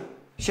清楚，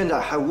现在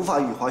还无法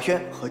与华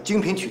轩和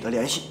精品取得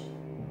联系。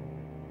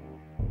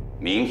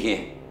明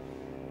天，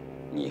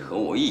你和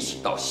我一起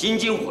到新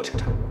京火车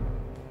站，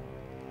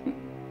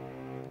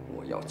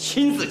我要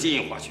亲自接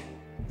应华轩。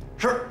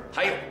是。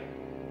还有，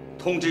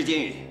通知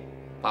监狱，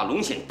把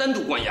龙显单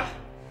独关押，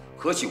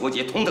和许国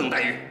杰同等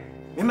待遇。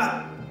明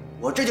白，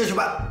我这就去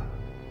办。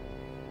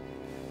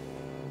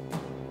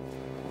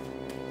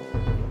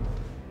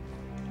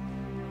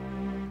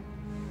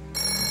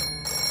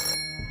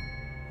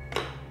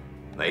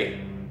喂，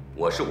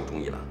我是武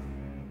中一郎。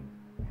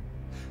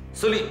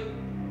司令，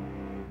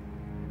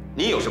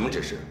你有什么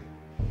指示？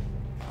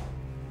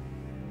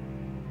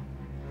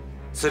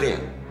司令，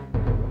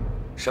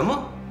什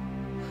么？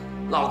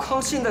老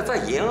康现在在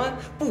延安？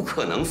不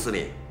可能，司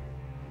令。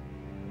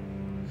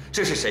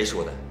这是谁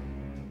说的？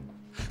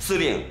司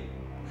令，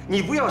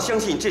你不要相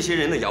信这些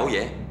人的谣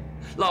言。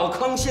老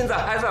康现在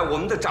还在我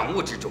们的掌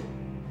握之中。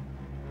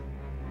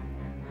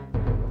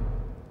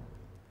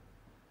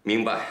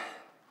明白。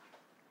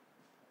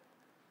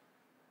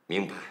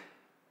明白。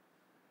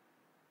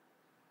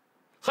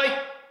嘿，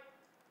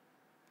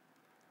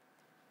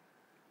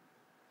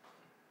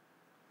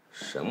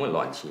什么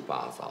乱七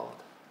八糟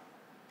的，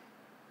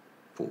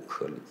不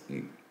可理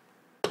喻。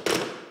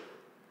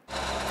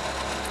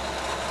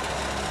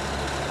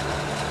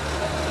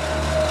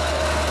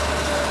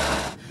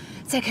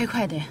再开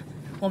快点，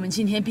我们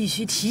今天必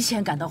须提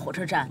前赶到火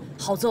车站，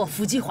好做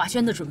伏击华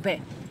轩的准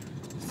备。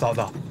嫂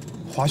子，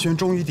华轩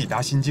终于抵达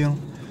新京。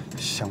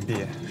想必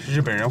日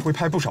本人会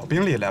派不少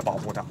兵力来保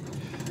护他，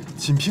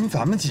仅凭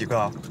咱们几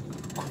个，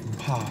恐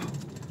怕……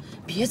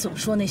别总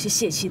说那些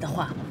泄气的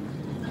话。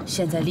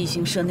现在立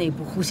兴社内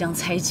部互相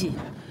猜忌，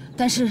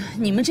但是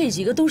你们这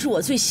几个都是我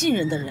最信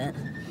任的人，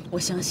我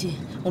相信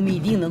我们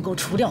一定能够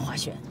除掉华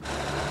轩。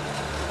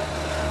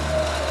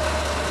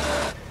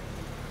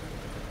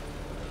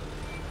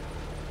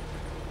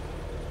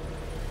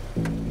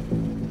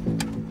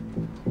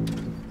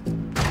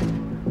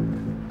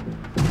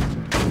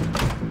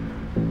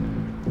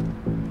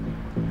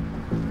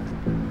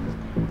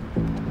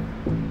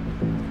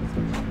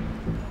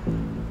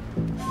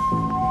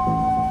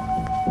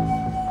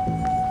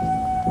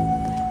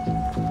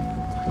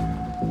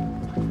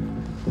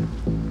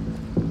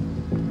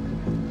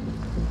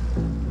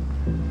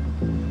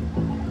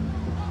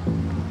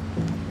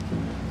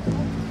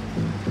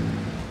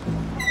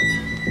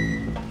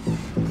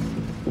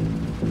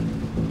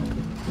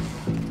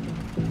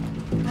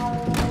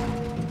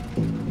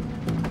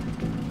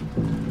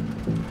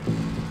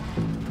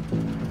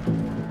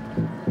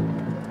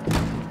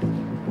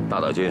大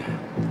岛君，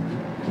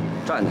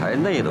站台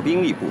内的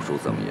兵力部署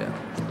怎么样？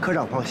科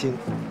长放心，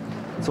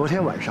昨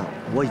天晚上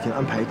我已经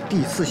安排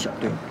第4小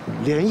队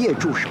连夜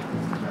驻守，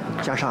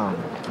加上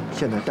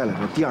现在带来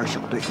的第2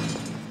小队，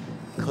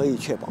可以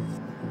确保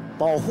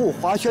保护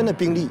华轩的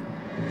兵力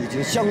已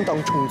经相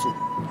当充足，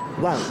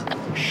万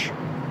无一失。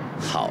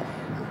好，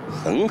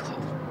很好。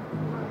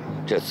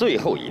这最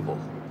后一步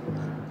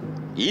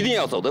一定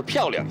要走得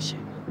漂亮一些。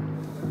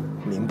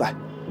明白。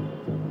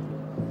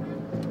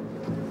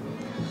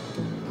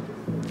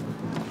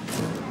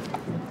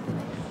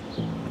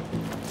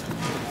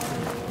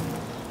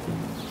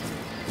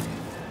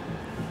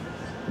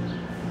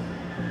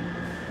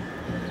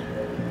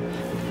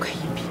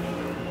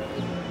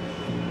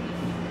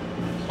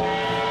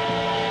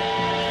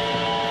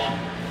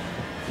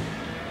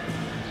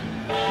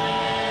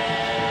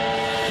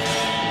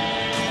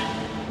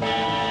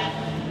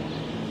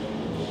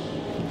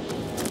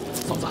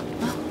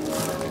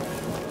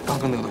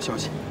消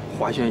息，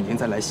华轩已经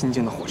在来新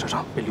京的火车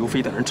上被刘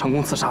飞等人成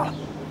功刺杀了。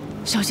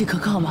消息可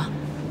靠吗？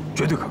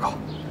绝对可靠。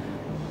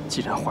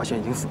既然华轩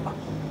已经死了，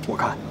我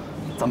看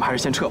咱们还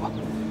是先撤吧，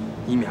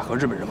以免和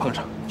日本人碰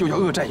上，又要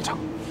恶战一场。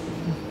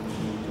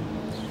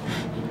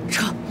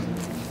撤。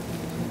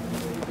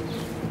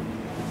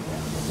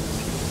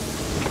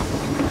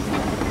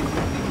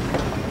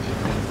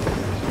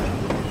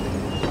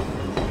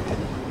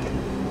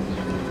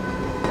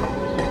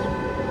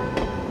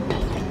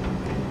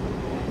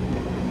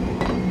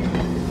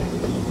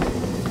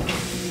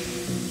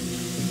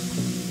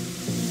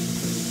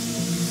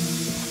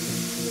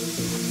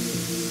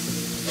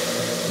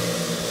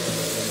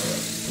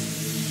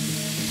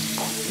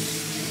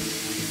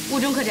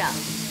钟科长，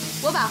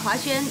我把华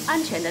轩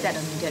安全地带到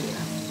您这里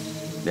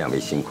了。2位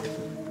辛苦。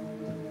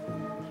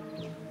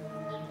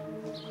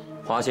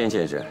华轩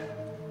先生，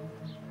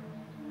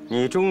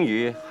你终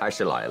于还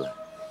是来了。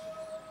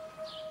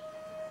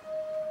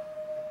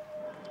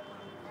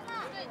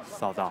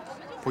嫂子，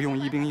不用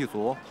1兵1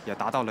卒也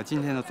达到了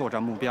今天的作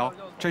战目标，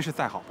真是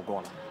再好不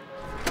过了。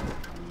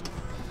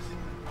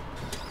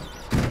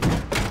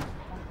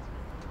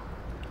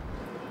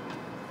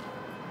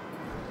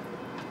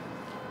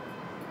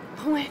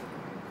彭伟。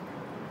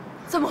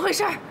怎么回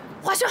事？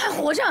华轩还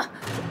活着！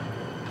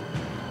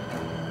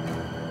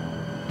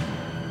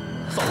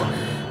嫂子，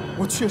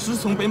我确实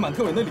从北满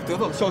特委那里得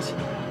到的消息，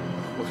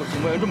我做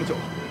警卫员这么久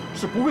了，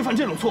是不会犯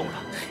这种错误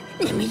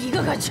的。你们一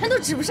个个全都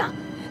指不上，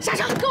下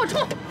场跟我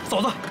冲！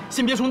嫂子，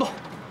先别冲动，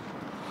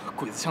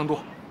鬼子枪多，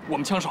我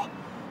们枪少，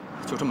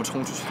就这么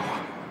冲出去的话，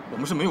我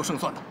们是没有胜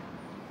算的。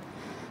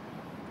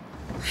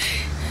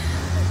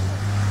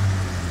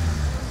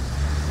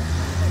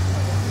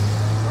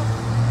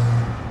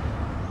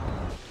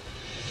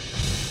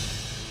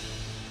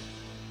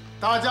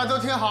大家都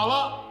听好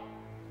了，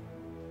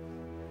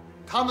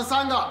他们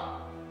3个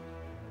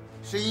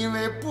是因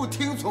为不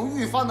听从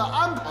狱方的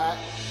安排，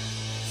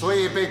所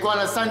以被关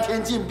了3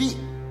天禁闭。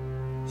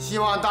希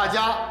望大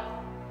家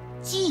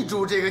记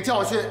住这个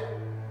教训，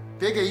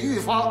别给狱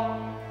方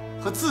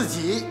和自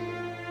己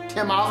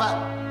添麻烦。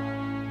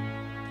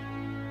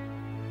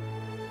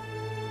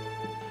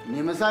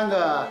你们3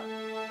个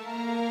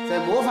在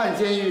模范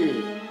监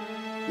狱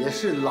也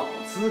是老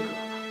资格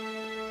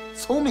了，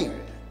聪明人。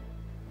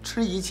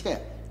吃一堑，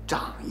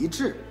长一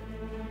智。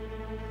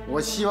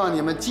我希望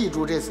你们记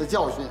住这次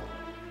教训，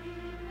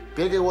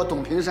别给我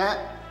董平山，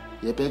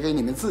也别给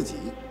你们自己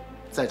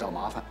再找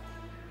麻烦。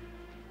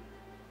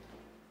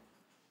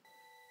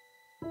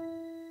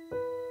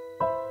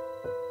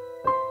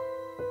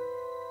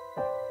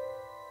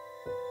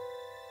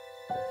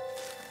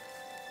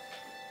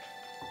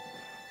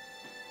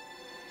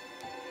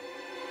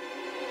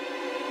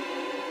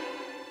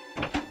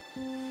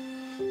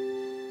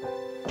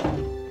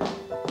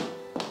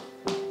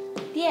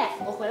爹，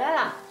我回来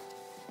了。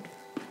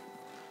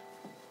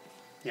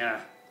妮儿，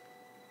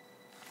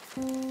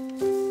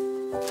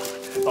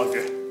这是报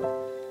纸。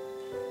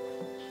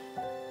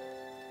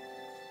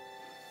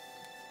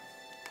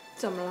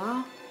怎么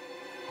了？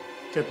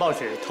这报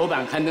纸头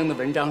版刊登的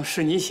文章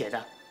是你写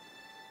的？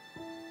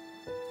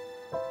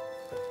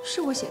是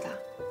我写的。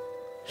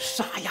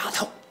傻丫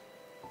头，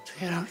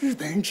这要让日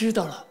本人知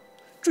道了，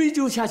追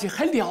究下去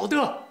还了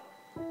得？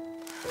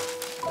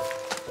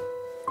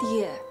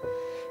爹。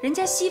人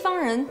家西方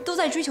人都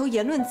在追求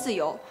言论自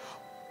由，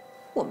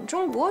我们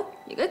中国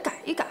也该改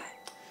一改。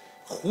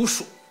胡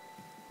说！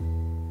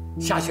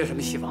瞎学什么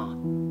西方啊？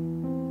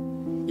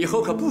以后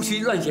可不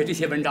许乱写这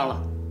些文章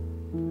了。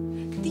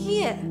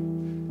爹，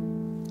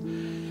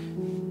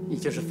你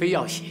就是非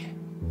要写，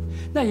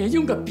那也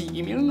用个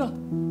笔名啊！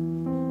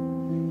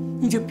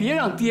你就别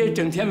让爹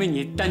整天为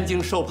你担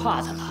惊受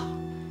怕的了。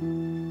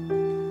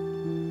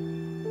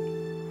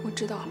我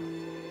知道了。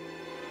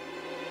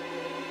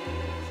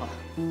好了。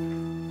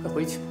快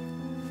回去吧，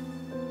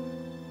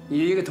你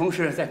一个同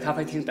事在咖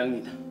啡厅等你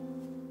呢。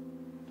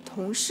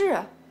同事？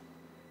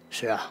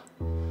是啊，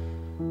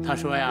他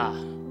说呀，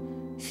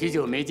许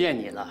久没见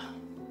你了。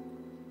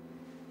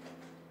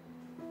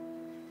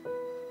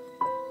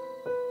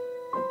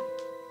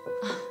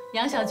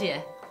杨小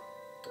姐，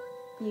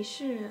你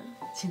是？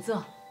请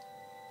坐。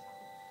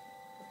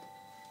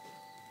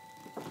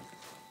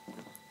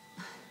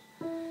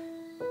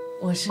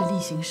我是力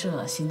行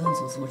社行动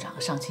组组长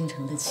尚清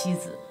城的妻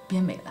子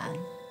边美兰。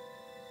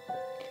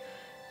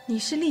你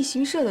是力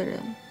行社的人，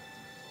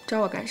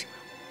找我干什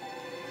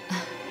么？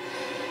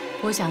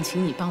我想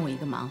请你帮我一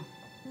个忙，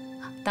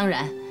当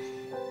然，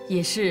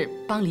也是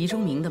帮黎忠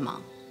明的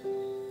忙。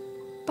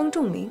帮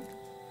仲明？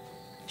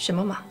什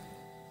么忙？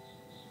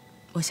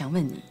我想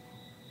问你，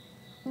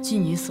据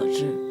你所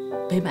知，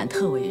北版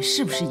特委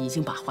是不是已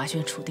经把华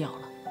轩除掉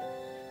了？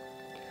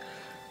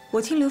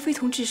我听刘飞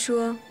同志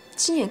说，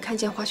亲眼看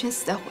见华轩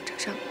死在火车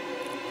上。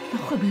那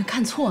会不会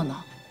看错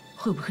呢？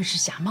会不会是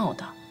假冒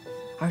的？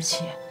而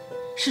且，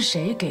是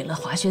谁给了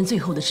华轩最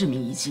后的致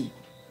命一击？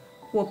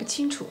我不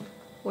清楚，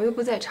我又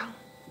不在场。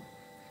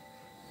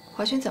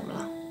华轩怎么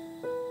了？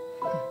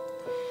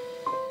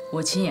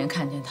我亲眼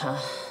看见他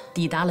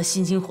抵达了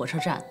新京火车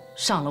站，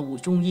上了五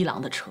中一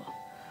郎的车。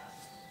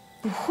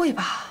不会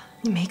吧？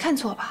你没看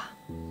错吧？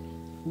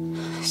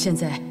现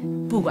在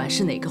不管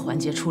是哪个环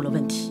节出了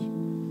问题，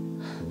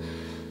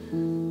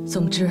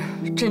总之，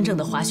真正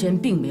的华轩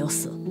并没有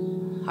死，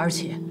而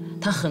且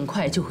他很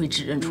快就会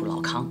指认出老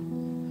康。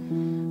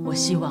我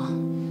希望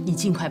你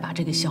尽快把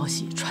这个消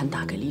息传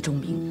达给黎忠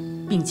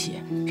明，并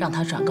且让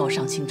他转告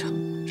尚清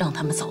城，让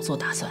他们早做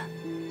打算。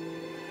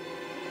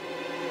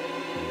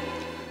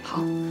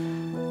好，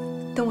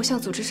等我向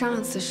组织商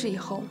量此事以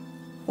后，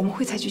我们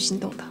会采取行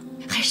动的。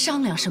还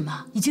商量什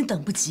么？已经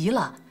等不及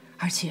了。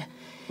而且，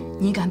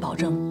你敢保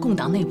证共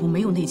党内部没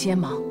有内奸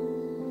吗？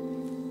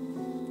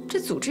这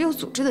组织有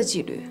组织的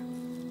纪律，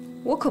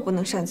我可不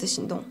能擅自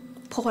行动，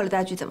破坏了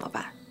大局怎么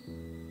办？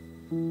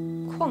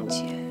况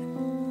且，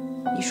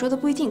你说的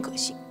不一定可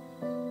信。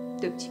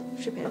对不起，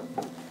失陪了。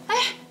哎，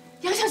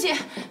杨小姐，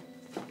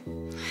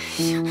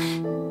哎呀，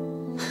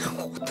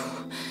糊涂。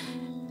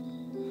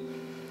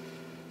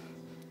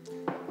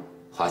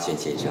华轩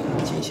先生、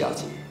金小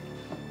姐，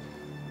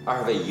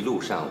二位一路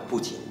上不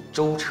仅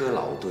舟车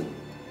劳顿，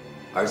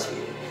而且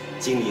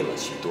经历了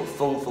许多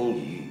风风雨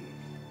雨，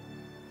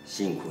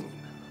辛苦你们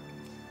了。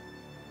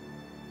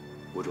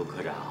吴中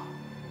科长，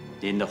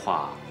您的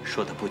话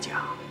说的不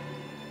假，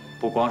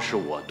不光是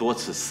我多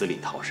次死里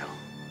逃生，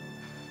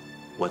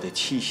我的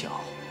妻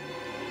小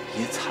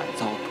也惨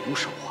遭毒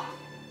手啊。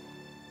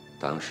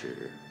当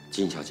时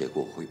金小姐给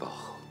我汇报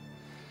后，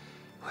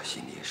我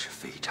心里也是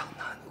非常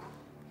难过。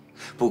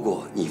不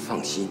过你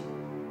放心，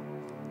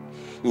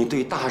你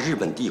对大日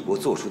本帝国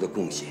做出的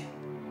贡献，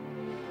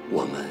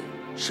我们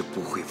是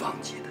不会忘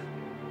记的。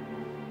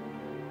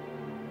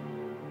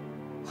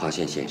华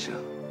轩先生，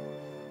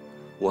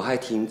我还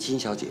听金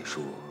小姐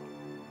说，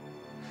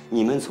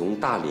你们从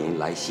大连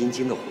来新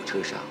京的火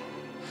车上，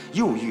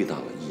又遇到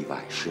了意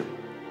外，是吗？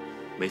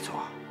没错，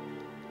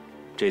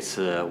这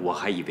次我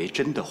还以为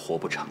真的活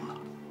不成了，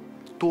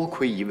多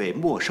亏一位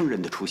陌生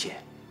人的出现，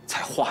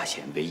才化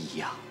险为夷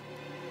呀。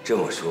这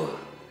么说，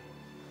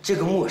这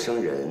个陌生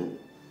人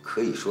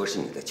可以说是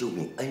你的救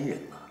命恩人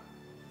了。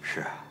是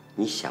啊，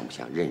你想不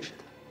想认识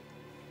他？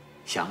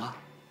想啊。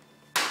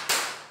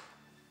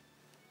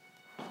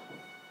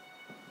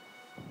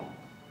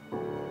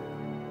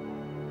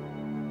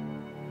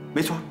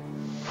没错。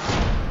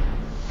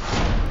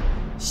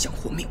想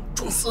活命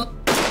装死。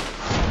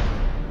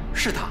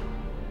是他。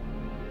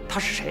他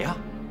是谁啊？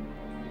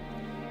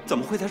怎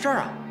么会在这儿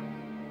啊？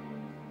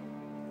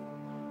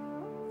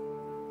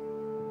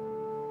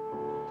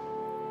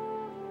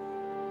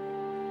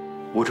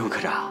吴中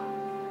科长，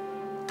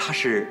他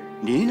是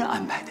您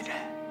安排的人。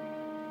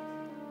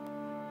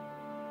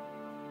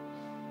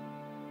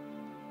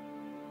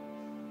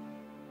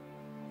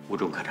吴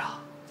中科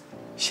长，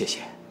谢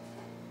谢。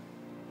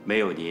没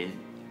有您，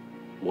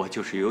我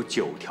就是有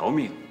9条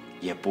命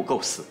也不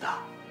够死的。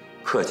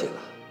客气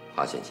了，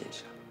华轩先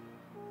生。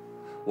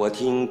我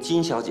听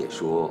金小姐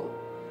说，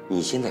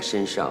你现在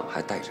身上还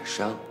带着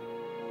伤。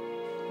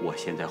我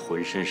现在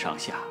浑身上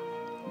下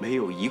没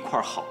有一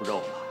块好肉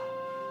了。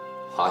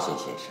华轩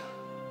先生，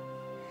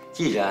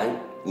既然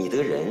你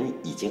的人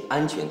已经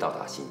安全到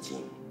达新京，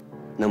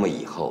那么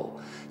以后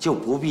就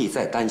不必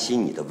再担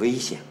心你的危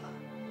险了。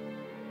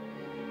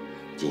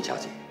金小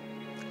姐，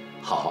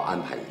好好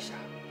安排一下，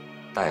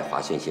带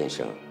华轩先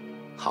生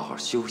好好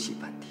休息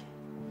半天。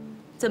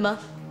怎么，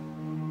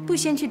不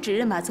先去指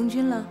认马宗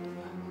军了？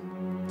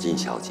金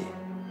小姐，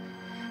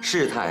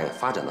事态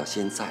发展到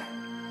现在，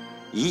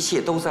一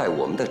切都在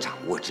我们的掌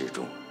握之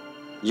中，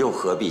又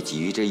何必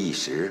急于这一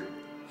时，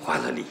坏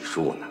了礼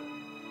数呢？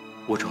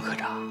吴中科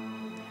长，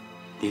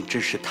您真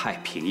是太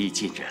平易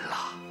近人了，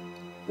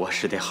我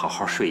是得好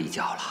好睡一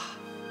觉了，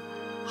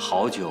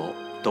好久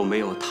都没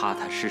有踏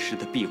踏实实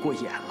的闭过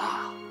眼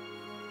了。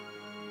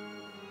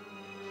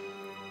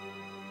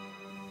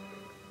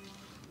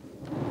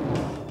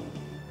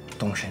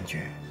东神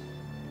觉，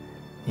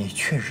你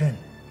确认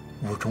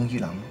武中一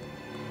郎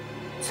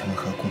曾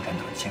和共产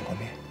党见过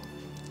面？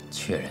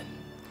确认，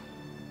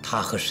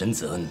他和沈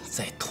子恩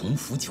在同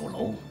福酒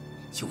楼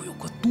就有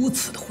过多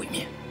次的会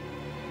面。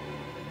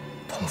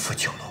同福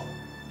酒楼，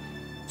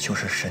就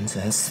是沈子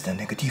恩死的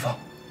那个地方？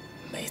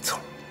没错。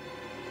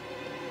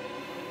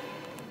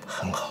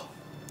很好，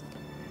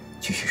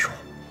继续说。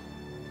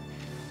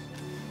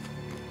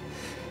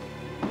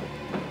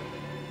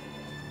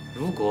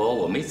如果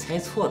我没猜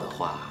错的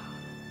话，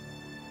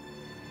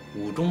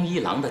武中一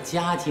郎的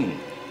家境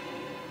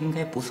应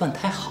该不算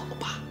太好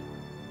吧？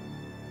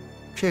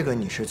这个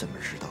你是怎么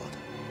知道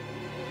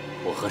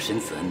的？我和沈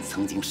子恩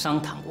曾经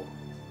商谈过，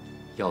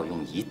要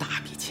用一大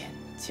笔钱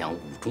将武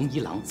中一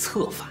郎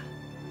策反。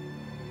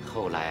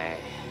后来，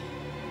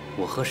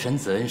我和沈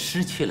子恩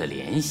失去了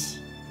联系，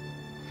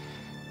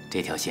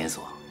这条线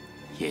索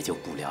也就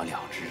不了了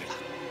之了。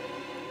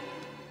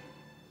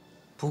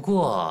不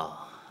过，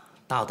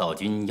大岛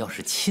君要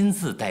是亲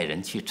自带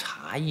人去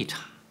查一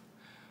查，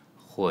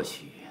或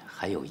许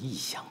还有意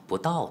想不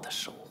到的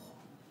收获。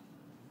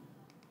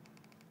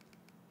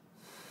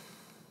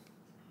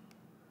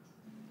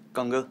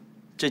刚哥，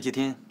这几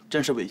天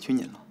真是委屈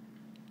您了。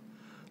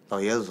老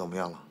爷子怎么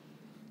样了？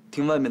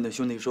听外面的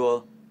兄弟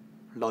说，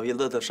老爷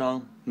子的伤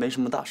没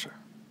什么大事，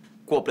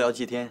过不了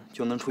几天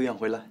就能出院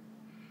回来。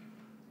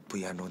不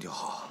严重就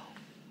好。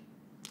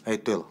哎，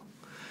对了，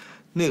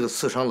那个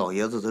刺伤老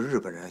爷子的日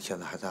本人现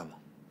在还在吗？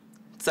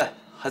在，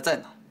还在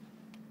呢。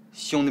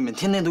兄弟们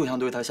天天都想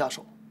对他下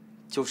手，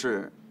就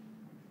是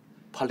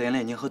怕连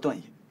累您和段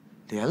爷。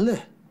连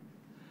累？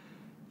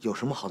有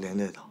什么好连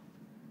累的？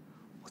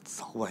我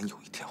早晚有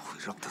一天会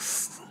让他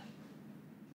死。